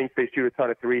everyone thinks they shoot a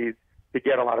ton of threes to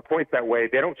get a lot of points that way.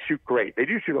 They don't shoot great. They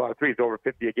do shoot a lot of threes, over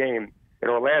 50 a game in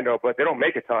Orlando, but they don't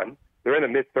make a ton. They're in the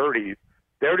mid-30s.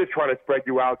 They're just trying to spread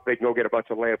you out so they can go get a bunch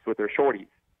of layups with their shorties.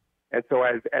 And so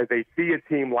as they see a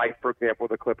team like, for example,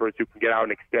 the Clippers, who can get out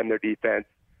and extend their defense,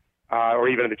 or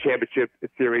even in the championship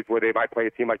series where they might play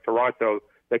a team like Toronto,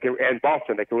 and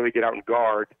Boston, they can really get out and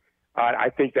guard. I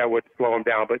think that would slow them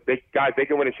down. But they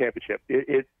can win a championship.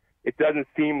 It doesn't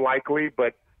seem likely,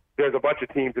 but there's a bunch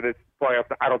of teams in this playoff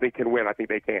that I don't think can win. I think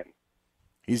they can.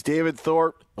 He's David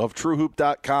Thorpe of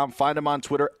TrueHoop.com. Find him on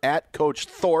Twitter at Coach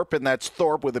Thorpe, and that's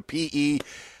Thorpe with a P-E.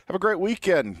 Have a great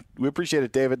weekend. We appreciate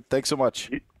it, David. Thanks so much.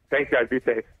 Thanks, guys. Be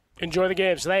safe. Enjoy the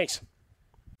games. Thanks.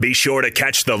 Be sure to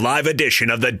catch the live edition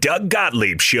of the Doug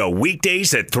Gottlieb Show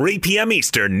weekdays at 3 p.m.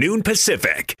 Eastern, noon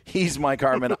Pacific. He's Mike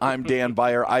Harmon. I'm Dan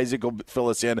Beyer. Isaac will fill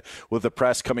us in with the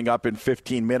press coming up in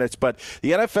 15 minutes. But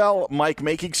the NFL, Mike,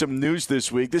 making some news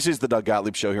this week. This is the Doug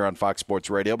Gottlieb Show here on Fox Sports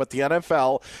Radio. But the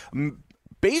NFL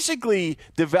basically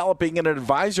developing an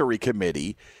advisory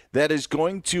committee that is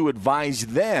going to advise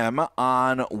them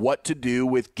on what to do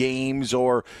with games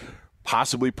or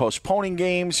possibly postponing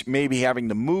games, maybe having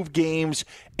to move games,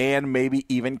 and maybe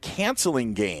even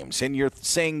canceling games. And you're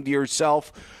saying to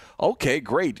yourself, okay,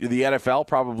 great. The NFL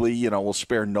probably, will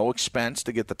spare no expense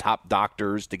to get the top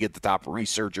doctors, to get the top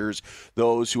researchers,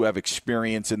 those who have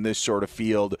experience in this sort of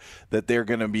field, that they're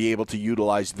going to be able to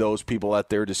utilize those people at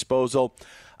their disposal.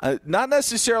 Not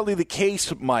necessarily the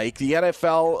case, Mike. The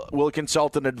NFL will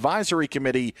consult an advisory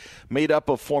committee made up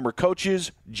of former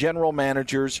coaches, general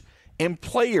managers, and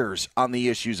players on the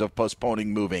issues of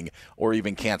postponing, moving, or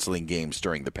even canceling games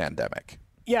during the pandemic.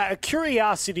 Yeah, a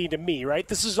curiosity to me, right?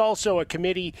 This is also a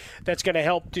committee that's going to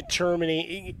help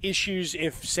determine issues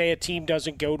if, say, a team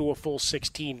doesn't go to a full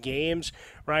 16 games,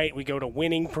 right? We go to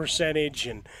winning percentage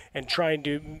and trying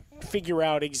to figure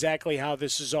out exactly how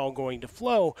this is all going to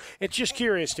flow. It's just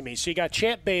curious to me. So you got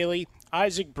Champ Bailey,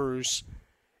 Isaac Bruce,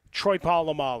 Troy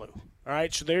Polamalu. All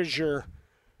right, so there's your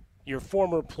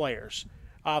former players.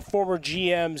 Former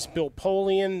GMs Bill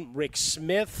Polian, Rick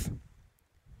Smith,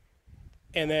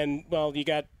 and then, you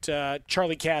got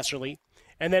Charlie Casserly,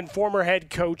 and then former head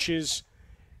coaches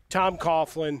Tom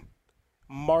Coughlin,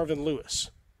 Marvin Lewis.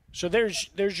 So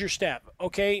there's your staff.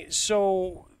 Okay,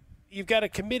 so you've got a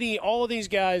committee, all of these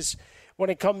guys, when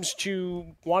it comes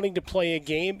to wanting to play a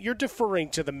game, you're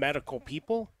deferring to the medical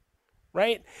people,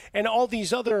 right? And all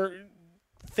these other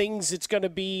things, it's going to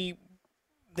be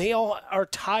they all are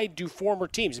tied to former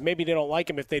teams. Maybe they don't like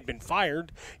them if they'd been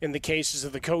fired in the cases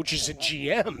of the coaches and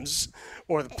GMs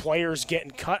or the players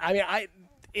getting cut. I mean,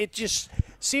 it just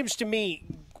seems to me,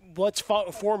 let's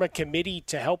form a committee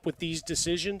to help with these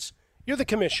decisions. You're the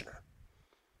commissioner.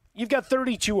 You've got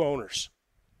 32 owners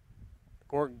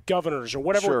or governors or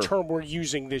whatever term we're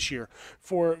using this year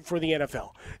for the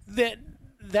NFL.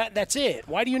 That's it.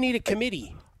 Why do you need a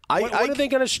committee? What are they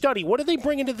going to study? What are they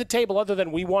bringing to the table other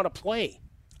than we want to play?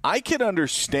 I can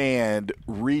understand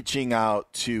reaching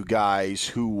out to guys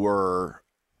who were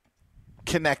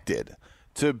connected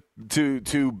to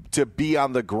be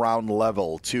on the ground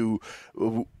level, to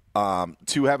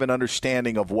have an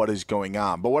understanding of what is going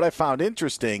on. But what I found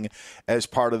interesting as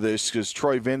part of this, because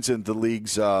Troy Vincent, the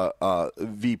league's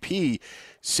VP,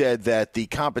 said that the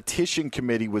competition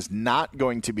committee was not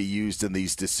going to be used in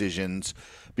these decisions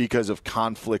because of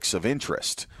conflicts of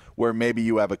interest, where maybe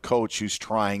you have a coach who's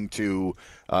trying to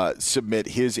submit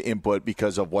his input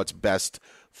because of what's best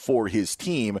for his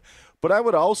team. But I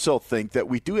would also think that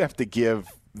we do have to give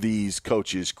these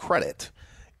coaches credit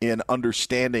in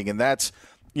understanding, and that's,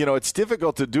 it's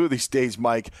difficult to do these days,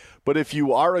 Mike, but if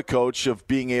you are a coach, of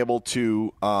being able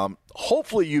to,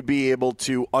 hopefully you'd be able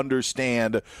to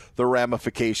understand the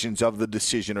ramifications of the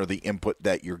decision or the input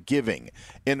that you're giving.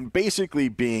 And basically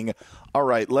being, all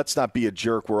right, let's not be a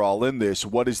jerk. We're all in this.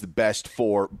 What is the best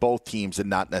for both teams and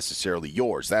not necessarily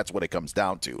yours? That's what it comes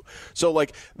down to. So,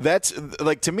 that's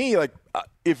to me,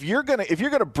 if you're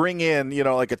gonna bring in,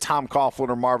 like a Tom Coughlin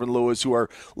or Marvin Lewis, who are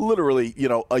literally,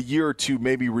 a year or two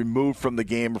maybe removed from the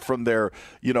game, from their,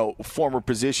 former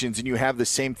positions, and you have the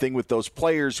same thing with those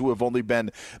players who have only been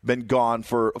gone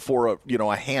for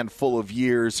a handful of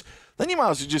years, then you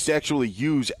might as well just actually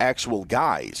use actual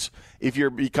guys if you're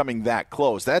becoming that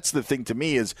close. That's the thing to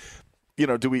me is,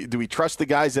 do we trust the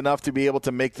guys enough to be able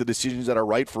to make the decisions that are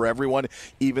right for everyone,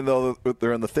 even though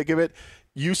they're in the thick of it?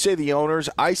 You say the owners,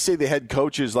 I say the head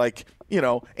coaches,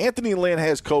 Anthony Lynn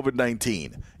has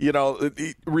COVID-19,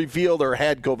 revealed or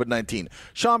had COVID-19.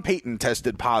 Sean Payton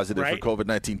tested positive for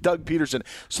COVID-19. Doug Peterson.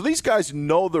 So these guys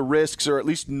know the risks, or at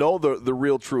least know the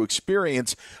real true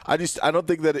experience. I don't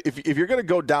think that if you're going to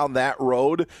go down that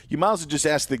road, you might as well just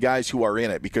ask the guys who are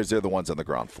in it, because they're the ones on the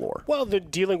ground floor. Well, they're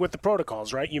dealing with the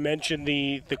protocols, right? You mentioned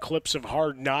the clips of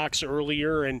Hard Knocks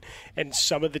earlier, and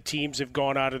some of the teams have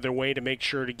gone out of their way to make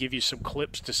sure to give you some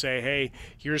clips to say, hey,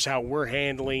 here's how we're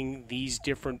handling these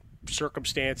different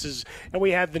circumstances. And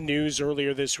we had the news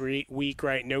earlier this week,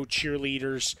 right? No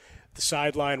cheerleaders. The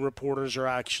sideline reporters are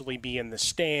actually be in the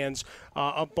stands.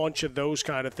 A bunch of those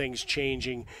kind of things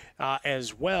changing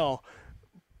as well.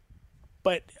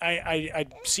 But I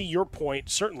see your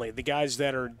point. Certainly, the guys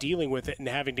that are dealing with it and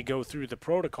having to go through the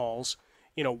protocols,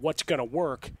 what's going to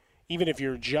work, even if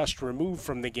you're just removed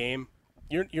from the game,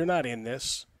 you're not in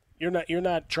this. You're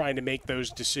not trying to make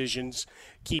those decisions,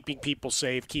 keeping people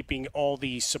safe, keeping all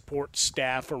the support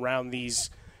staff around these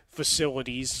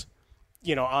facilities,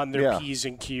 on their P's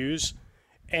and Q's.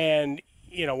 And,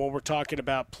 when we're talking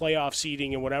about playoff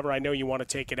seeding and whatever, I know you want to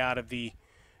take it out of the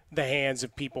hands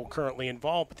of people currently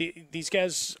involved. But these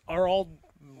guys are all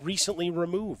recently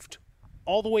removed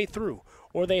all the way through,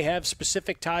 or they have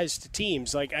specific ties to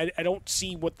teams. I don't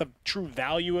see what the true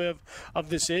value of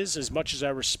this is, as much as I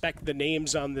respect the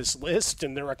names on this list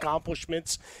and their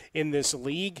accomplishments in this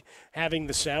league, having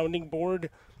the sounding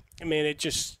board. I mean, it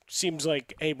just seems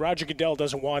like, hey, Roger Goodell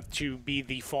doesn't want to be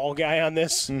the fall guy on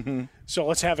this, so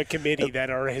let's have a committee that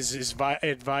are his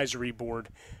advisory board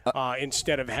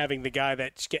instead of having the guy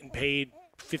that's getting paid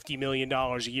 $50 million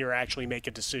a year actually make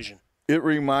a decision. It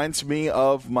reminds me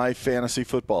of my fantasy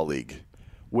football league,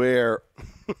 where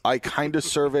I kind of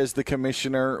serve as the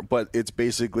commissioner, but it's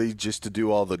basically just to do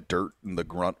all the dirt and the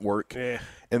grunt work. Yeah.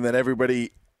 And then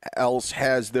everybody else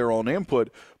has their own input.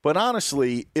 But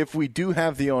honestly, if we do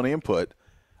have the own input,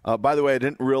 by the way, I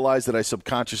didn't realize that I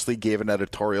subconsciously gave an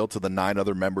editorial to the 9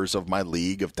 other members of my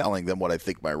league of telling them what I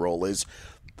think my role is.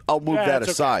 I'll move that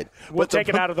aside. Okay. We'll take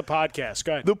it out of the podcast.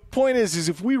 Go ahead. The point is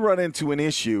if we run into an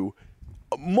issue,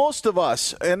 most of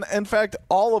us, and in fact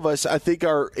all of us, I think,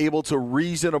 are able to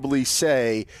reasonably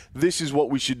say this is what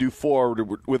we should do forward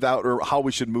without, or how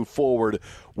we should move forward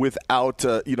without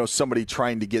somebody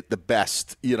trying to get the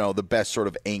best sort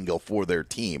of angle for their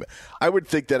team. I would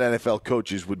think that NFL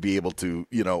coaches would be able to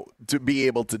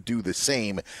do the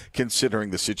same, considering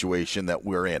the situation that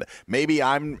we're in. Maybe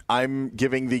I'm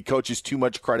giving the coaches too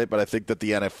much credit, but I think that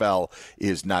the NFL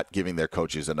is not giving their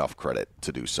coaches enough credit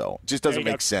to do so. It just doesn't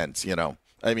make sense,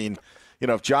 I mean,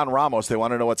 if John Ramos, they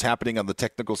want to know what's happening on the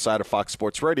technical side of Fox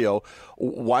Sports Radio,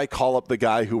 why call up the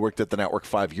guy who worked at the network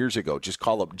 5 years ago? Just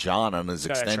call up John on his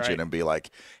extension and be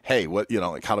like, hey,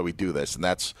 how do we do this? And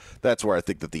that's where I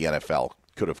think that the NFL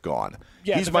could have gone.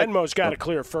 Yeah, Venmo's got to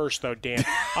clear first, though, Dan.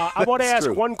 I want to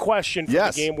ask one question for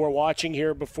the game we're watching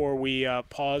here before we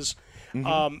pause.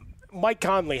 Mike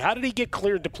Conley, how did he get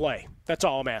cleared to play? That's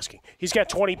all I'm asking. He's got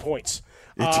 20 points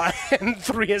and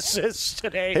 3 assists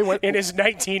today in his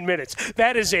 19 minutes.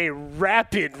 That is a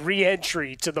rapid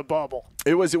re-entry to the bubble.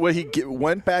 It was when he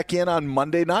went back in on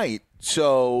Monday night.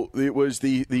 So it was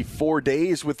the 4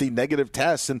 days with the negative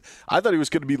tests, and I thought he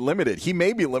was going to be limited. He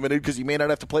may be limited because he may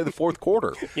not have to play the fourth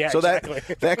quarter. So exactly.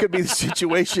 that could be the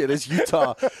situation as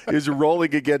Utah is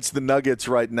rolling against the Nuggets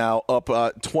right now, up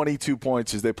 22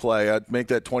 points as they play. Make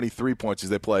that 23 points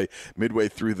as they play midway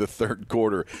through the third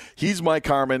quarter. He's Mike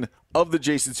Harmon of the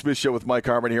Jason Smith Show with Mike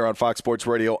Harmon here on Fox Sports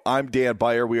Radio. I'm Dan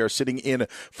Beyer. We are sitting in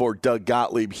for Doug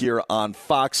Gottlieb here on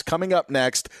Fox. Coming up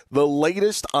next, the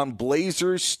latest on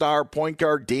Blazers star point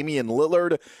guard Damian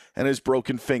Lillard and his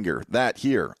broken finger. That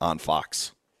here on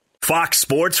Fox. Fox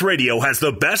Sports Radio has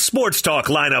the best sports talk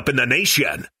lineup in the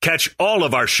nation. Catch all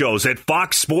of our shows at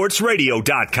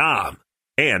foxsportsradio.com.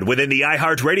 And within the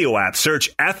iHeartRadio app,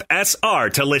 search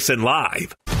FSR to listen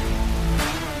live.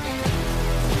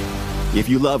 If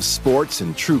you love sports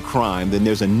and true crime, then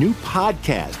there's a new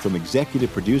podcast from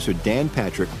executive producer Dan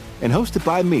Patrick and hosted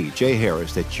by me, Jay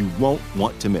Harris, that you won't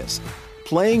want to miss.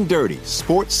 Playing Dirty: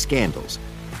 Sports Scandals.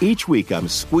 Each week, I'm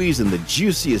squeezing the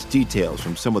juiciest details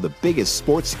from some of the biggest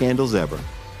sports scandals ever.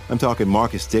 I'm talking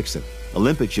Marcus Dixon,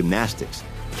 Olympic gymnastics,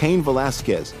 Cain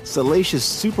Velasquez, salacious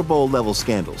Super Bowl-level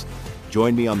scandals.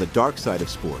 Join me on the dark side of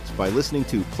sports by listening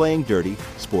to Playing Dirty: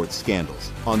 Sports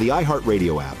Scandals on the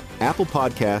iHeartRadio app, Apple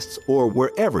Podcasts, or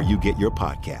wherever you get your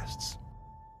podcasts.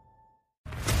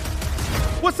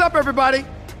 What's up, everybody?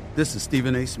 This is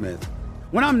Stephen A. Smith.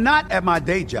 When I'm not at my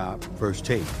day job, First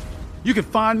Take, you can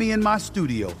find me in my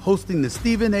studio hosting the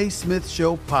Stephen A. Smith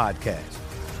Show podcast.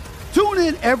 Tune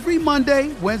in every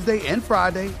Monday, Wednesday, and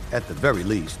Friday, at the very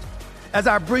least, as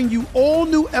I bring you all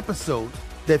new episodes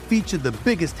that feature the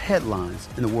biggest headlines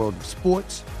in the world of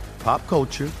sports, pop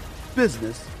culture,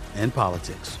 business, and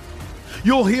politics.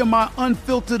 You'll hear my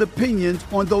unfiltered opinions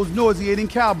on those nauseating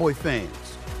Cowboy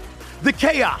fans, the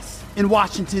chaos in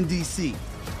Washington, D.C.,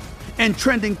 and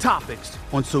trending topics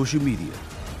on social media,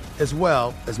 as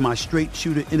well as my straight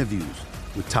shooter interviews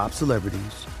with top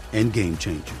celebrities and game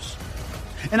changers.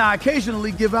 And I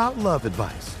occasionally give out love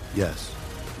advice. Yes,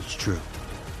 it's true.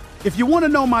 If you want to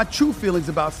know my true feelings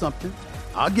about something,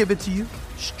 I'll give it to you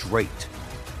straight.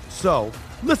 So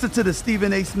listen to the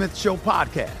Stephen A. Smith Show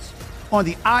podcast on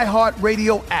the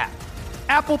iHeartRadio app,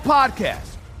 Apple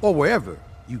Podcasts, or wherever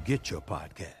you get your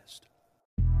podcast.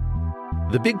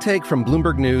 The Big Take from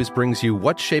Bloomberg News brings you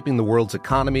what's shaping the world's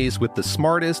economies with the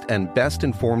smartest and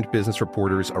best-informed business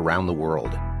reporters around the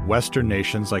world. Western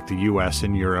nations like the U.S.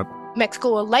 and Europe.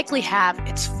 Mexico will likely have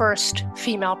its first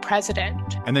female president.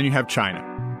 And then you have China.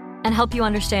 And help you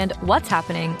understand what's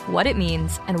happening, what it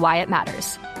means, and why it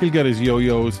matters. He'll get his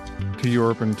yo-yos to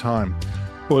Europe in time.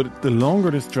 But the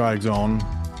longer this drags on,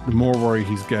 the more worry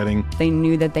he's getting. They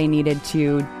knew that they needed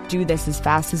to do this as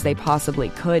fast as they possibly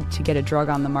could to get a drug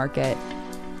on the market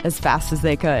as fast as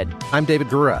they could. I'm David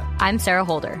Gura. I'm Sarah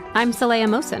Holder. I'm Saleha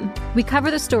Mohsen. We cover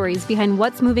the stories behind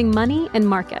what's moving money and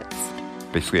markets.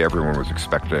 Basically, everyone was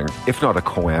expecting, if not a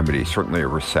calamity, certainly a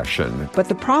recession. But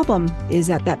the problem is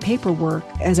that paperwork,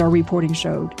 as our reporting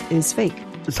showed, is fake.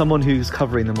 As someone who's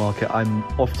covering the market, I'm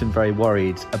often very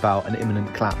worried about an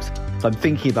imminent collapse. So I'm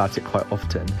thinking about it quite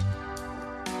often.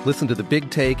 Listen to The Big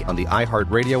Take on the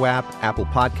iHeartRadio app, Apple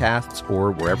Podcasts,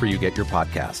 or wherever you get your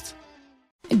podcasts.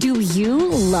 Do you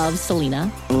love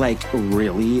Selena? Like,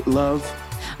 really love?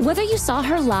 Whether you saw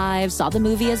her live, saw the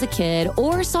movie as a kid,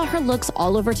 or saw her looks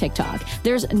all over TikTok,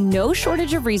 there's no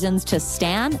shortage of reasons to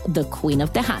stan the Queen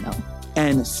of Tejano.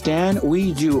 And Stan,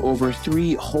 we do over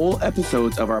 3 whole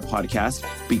episodes of our podcast,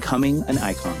 Becoming an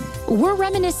Icon. We're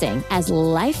reminiscing as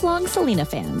lifelong Selena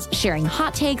fans, sharing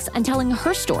hot takes and telling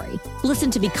her story.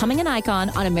 Listen to Becoming an Icon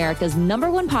on America's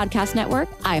 #1 podcast network,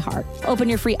 iHeart. Open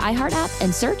your free iHeart app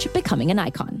and search Becoming an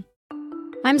Icon.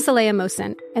 I'm Saleha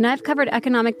Mohsen, and I've covered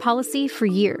economic policy for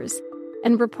years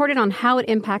and reported on how it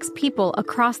impacts people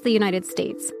across the United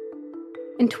States.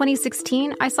 In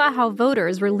 2016, I saw how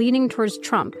voters were leaning towards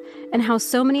Trump and how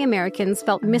so many Americans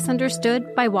felt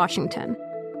misunderstood by Washington.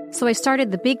 So I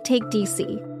started The Big Take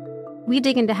DC. We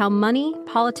dig into how money,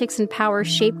 politics, and power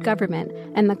shape government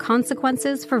and the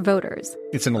consequences for voters.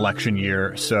 It's an election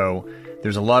year, so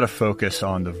there's a lot of focus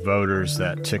on the voters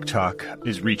that TikTok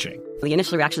is reaching. The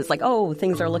initial reaction is like, oh,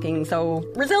 things are looking so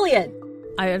resilient.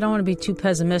 I don't want to be too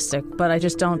pessimistic, but I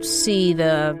just don't see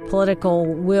the political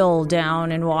will down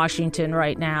in Washington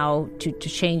right now to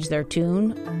change their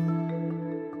tune.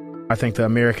 I think the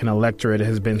American electorate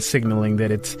has been signaling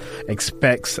that it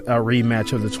expects a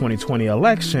rematch of the 2020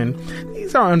 election.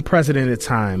 These are unprecedented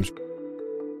times.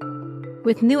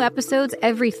 With new episodes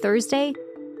every Thursday,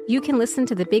 you can listen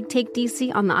to The Big Take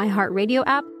DC on the iHeartRadio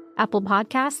app, Apple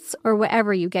Podcasts, or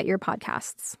wherever you get your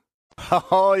podcasts.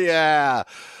 Oh, yeah.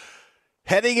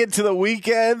 Heading into the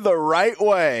weekend the right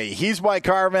way. He's Mike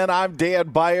Harmon. I'm Dan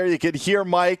Beyer. You can hear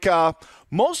Mike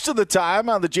most of the time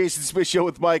on the Jason Smith Show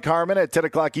with Mike Harmon at 10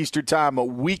 o'clock Eastern Time,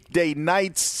 weekday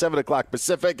nights, 7 o'clock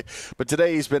Pacific. But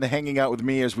today he's been hanging out with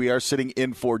me as we are sitting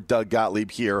in for Doug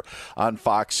Gottlieb here on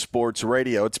Fox Sports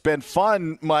Radio. It's been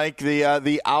fun, Mike.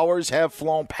 The hours have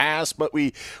flown past, but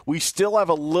we still have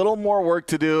a little more work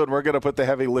to do, and we're going to put the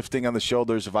heavy lifting on the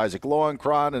shoulders of Isaac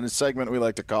Lowenkron in a segment we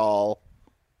like to call...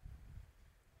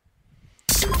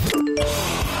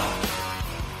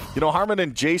 You know, Harmon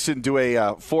and Jason do a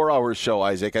 4-hour show,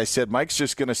 Isaac. I said Mike's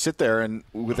just going to sit there and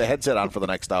with a headset on for the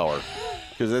next hour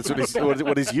because that's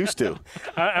what he's used to.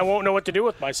 I won't know what to do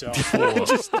with myself.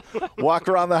 Just walk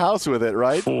around the house with it,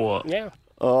 right? Yeah.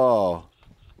 Oh,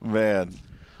 man.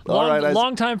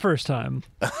 Long time, first time.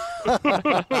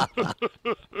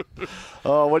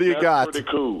 Oh, what do you got? Pretty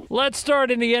cool. Let's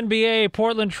start in the NBA.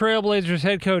 Portland Trailblazers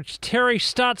head coach Terry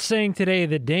Stotts saying today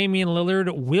that Damian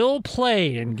Lillard will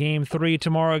play in Game 3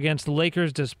 tomorrow against the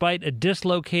Lakers despite a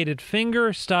dislocated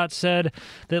finger. Stotts said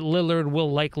that Lillard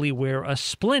will likely wear a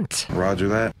splint. Roger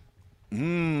that.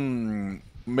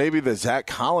 Maybe the Zach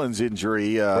Collins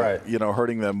injury,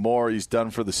 hurting them more. He's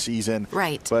done for the season.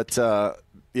 Right. But,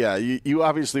 yeah, you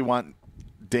obviously want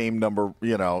Dame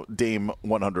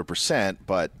 100%,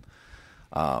 but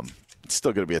it's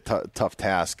still going to be a tough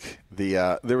task.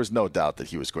 There was no doubt that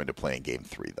he was going to play in Game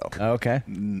 3, though. Okay.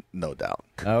 No doubt.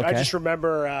 Okay. I just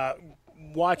remember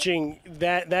watching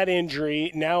that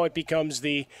injury. Now it becomes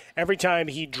every time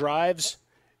he drives,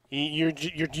 you're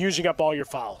using up all your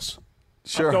fouls.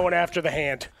 Sure. I'm going after the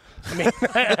hand. I mean,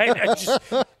 I just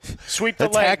sweep the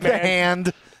Attack leg, the man.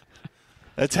 hand.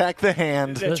 Attack the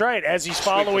hand. That's right. As he's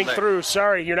following through.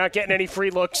 Sorry, you're not getting any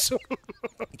free looks.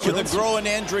 With a growing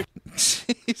injury.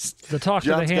 The talk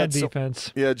John's of the hand got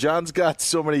defense. John's got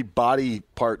so many body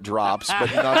part drops,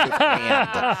 but not with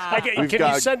hand.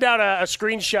 Can you send out a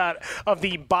screenshot of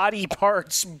the body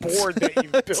parts board that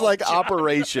you've built? It's like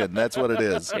Operation. That's what it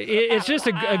is. It's just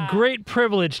a great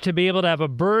privilege to be able to have a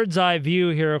bird's eye view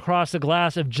here across the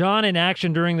glass of John in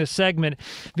action during this segment,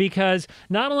 because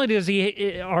not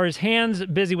only are his hands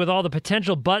busy with all the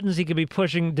potential buttons he could be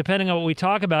pushing depending on what we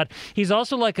talk about, he's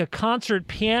also like a concert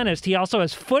pianist. He also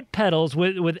has foot pedals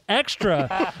with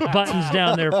extra buttons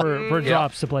down there for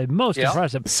drops to play. Most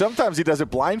impressive. Sometimes he does it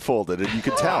blindfolded, and you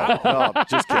can tell. No,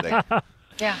 just kidding.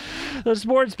 Yeah. The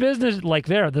Sports Business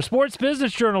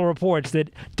Journal reports that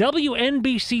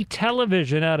WNBC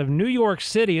Television out of New York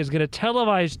City is going to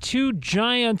televise two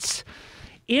Giants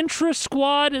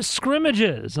intra-squad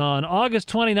scrimmages on August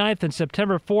 29th and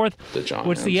September 4th,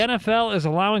 which the NFL is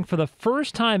allowing for the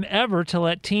first time ever to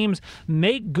let teams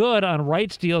make good on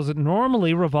rights deals that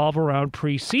normally revolve around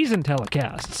preseason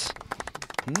telecasts.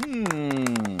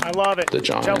 I love it.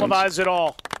 Televise it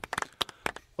all.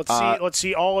 Let's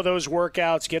see all of those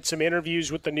workouts, get some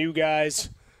interviews with the new guys,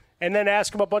 and then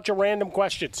ask them a bunch of random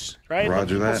questions, right?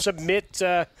 Roger People that. submit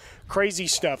crazy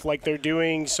stuff like they're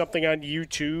doing something on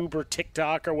YouTube or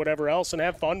TikTok or whatever else, and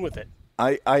have fun with it.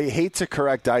 I hate to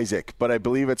correct Isaac, but I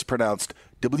believe it's pronounced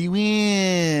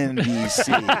WNBC.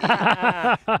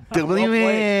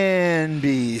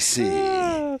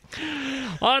 WNBC.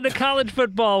 On to college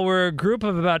football, where a group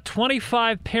of about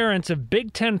 25 parents of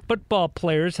Big Ten football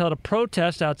players held a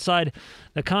protest outside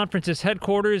the conference's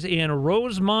headquarters in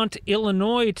Rosemont,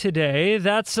 Illinois today.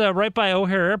 That's right by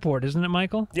O'Hare Airport, isn't it,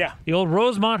 Michael? Yeah. The old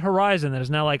Rosemont Horizon that is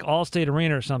now like Allstate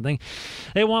Arena or something.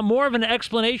 They want more of an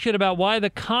explanation about why the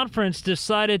conference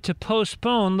decided to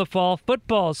postpone the fall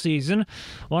football season.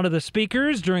 One of the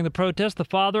speakers during the protest, the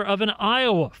father of an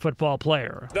Iowa football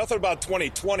player. Nothing about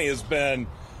 2020 has been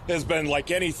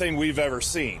like anything we've ever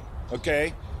seen,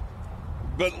 okay?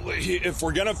 But if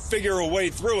we're going to figure a way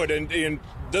through it, and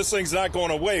this thing's not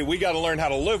going away, we got to learn how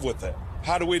to live with it.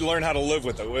 How do we learn how to live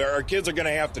with it? Our kids are going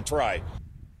to have to try.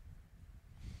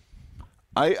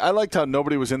 I liked how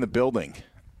nobody was in the building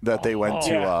that they went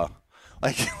to.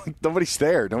 Yeah. Nobody's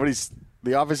there.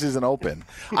 The office isn't open.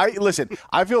 Listen,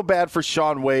 I feel bad for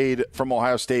Shaun Wade from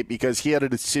Ohio State because he had a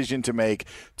decision to make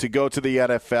to go to the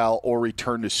NFL or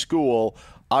return to school.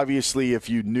 Obviously, if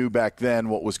you knew back then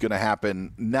what was going to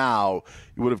happen now,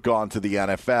 you would have gone to the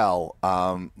NFL.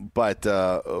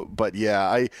 But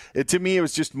yeah, to me, it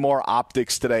was just more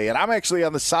optics today. And I'm actually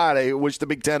on the side. I wish the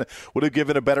Big Ten would have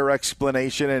given a better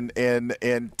explanation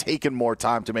and taken more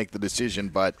time to make the decision.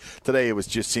 But today, it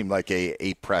just seemed like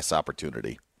a press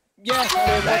opportunity. Yeah,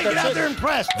 get out there and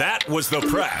press. That was the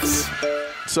press.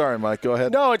 Sorry, Mike, go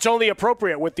ahead. No, it's only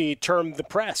appropriate with the term "the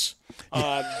press"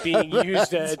 being used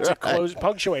to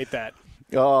punctuate that.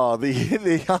 Oh,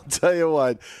 I'll tell you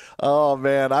what. Oh,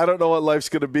 man, I don't know what life's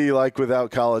going to be like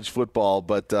without college football,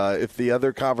 but if the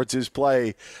other conferences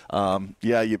play,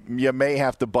 you may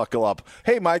have to buckle up.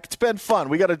 Hey, Mike, it's been fun.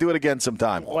 We got to do it again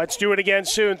sometime. Let's do it again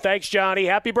soon. Thanks, Johnny.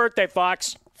 Happy birthday,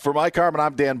 Fox. For Mike Harmon,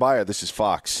 I'm Dan Beyer. This is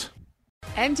Fox.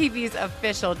 MTV's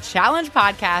official Challenge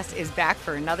podcast is back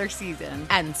for another season.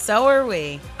 And so are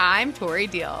we. I'm Tori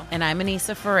Deal. And I'm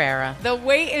Anissa Ferreira. The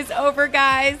wait is over,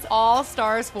 guys. All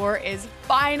Stars 4 is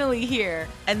finally here.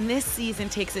 And this season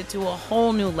takes it to a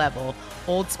whole new level.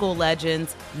 Old school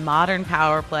legends, modern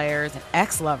power players, and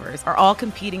ex-lovers are all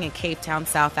competing in Cape Town,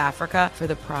 South Africa for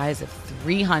the prize of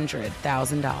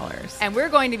 $300,000. And we're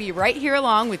going to be right here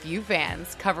along with you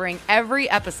fans, covering every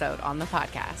episode on the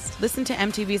podcast. Listen to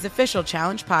MTV's official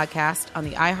Challenge podcast on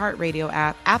the iHeartRadio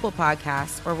app, Apple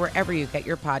Podcasts, or wherever you get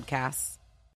your podcasts.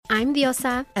 I'm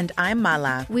Diosa. And I'm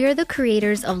Mala. We are the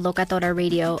creators of Locatora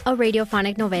Radio, a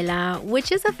radiophonic novela,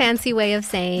 which is a fancy way of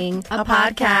saying a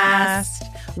podcast.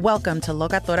 Welcome to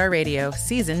Locatora Radio,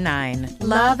 Season 9.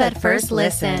 Love at first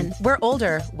listen. We're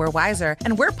older, we're wiser,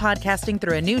 and we're podcasting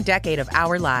through a new decade of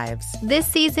our lives. This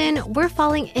season, we're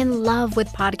falling in love with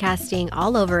podcasting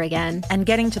all over again. And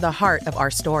getting to the heart of our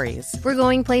stories. We're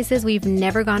going places we've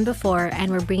never gone before,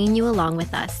 and we're bringing you along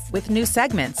with us. With new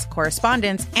segments,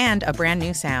 correspondence, and a brand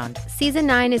new sound. Season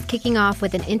 9 is kicking off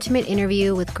with an intimate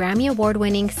interview with Grammy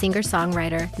Award-winning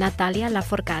singer-songwriter Natalia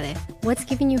Lafourcade. What's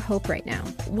giving you hope right now?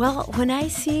 Well, when I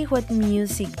see what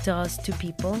music does to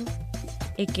people,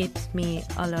 it gives me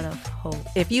a lot of hope.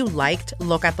 If you liked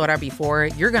Locatora before,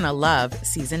 you're going to love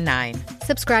Season 9.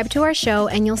 Subscribe to our show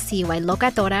and you'll see why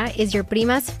Locatora is your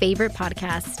prima's favorite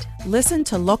podcast. Listen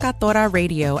to Locatora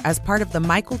Radio as part of the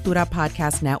My Cultura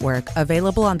Podcast Network,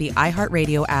 available on the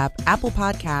iHeartRadio app, Apple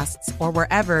Podcasts, or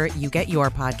wherever you get your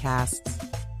podcasts.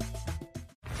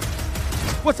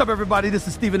 What's up, everybody? This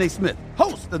is Stephen A. Smith,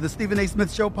 host of the Stephen A.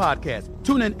 Smith Show podcast.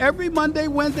 Tune in every Monday,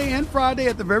 Wednesday, and Friday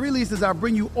at the very least as I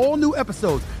bring you all new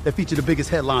episodes that feature the biggest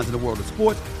headlines in the world of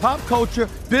sports, pop culture,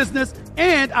 business,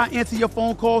 and I answer your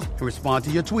phone calls and respond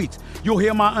to your tweets. You'll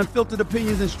hear my unfiltered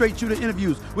opinions and straight-shooter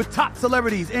interviews with top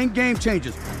celebrities and game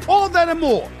changers. All that and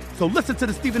more. So listen to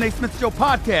the Stephen A. Smith Show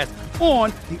podcast on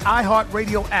the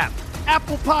iHeartRadio app,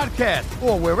 Apple Podcasts,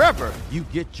 or wherever you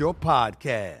get your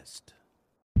podcast.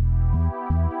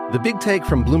 The Big Take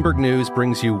from Bloomberg News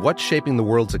brings you what's shaping the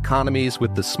world's economies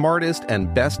with the smartest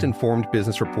and best-informed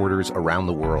business reporters around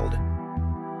the world.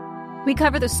 We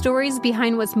cover the stories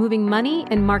behind what's moving money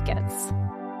and markets.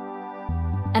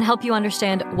 And help you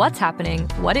understand what's happening,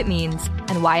 what it means,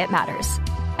 and why it matters.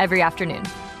 Every afternoon.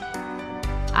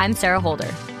 I'm Sarah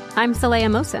Holder. I'm Saleha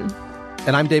Mohsin.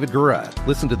 And I'm David Gura.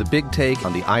 Listen to The Big Take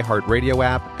on the iHeartRadio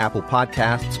app, Apple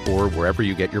Podcasts, or wherever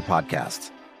you get your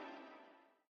podcasts.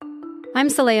 I'm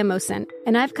Saleha Mohsin,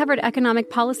 and I've covered economic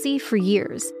policy for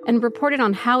years and reported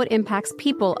on how it impacts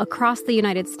people across the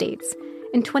United States.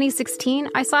 In 2016,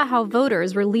 I saw how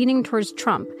voters were leaning towards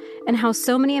Trump and how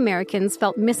so many Americans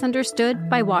felt misunderstood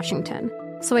by Washington.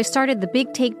 So I started The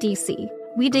Big Take DC.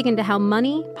 We dig into how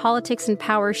money, politics, and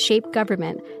power shape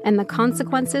government and the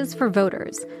consequences for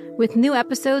voters. With new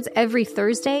episodes every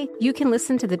Thursday, you can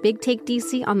listen to The Big Take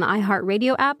DC on the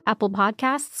iHeartRadio app, Apple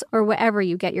Podcasts, or wherever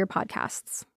you get your podcasts.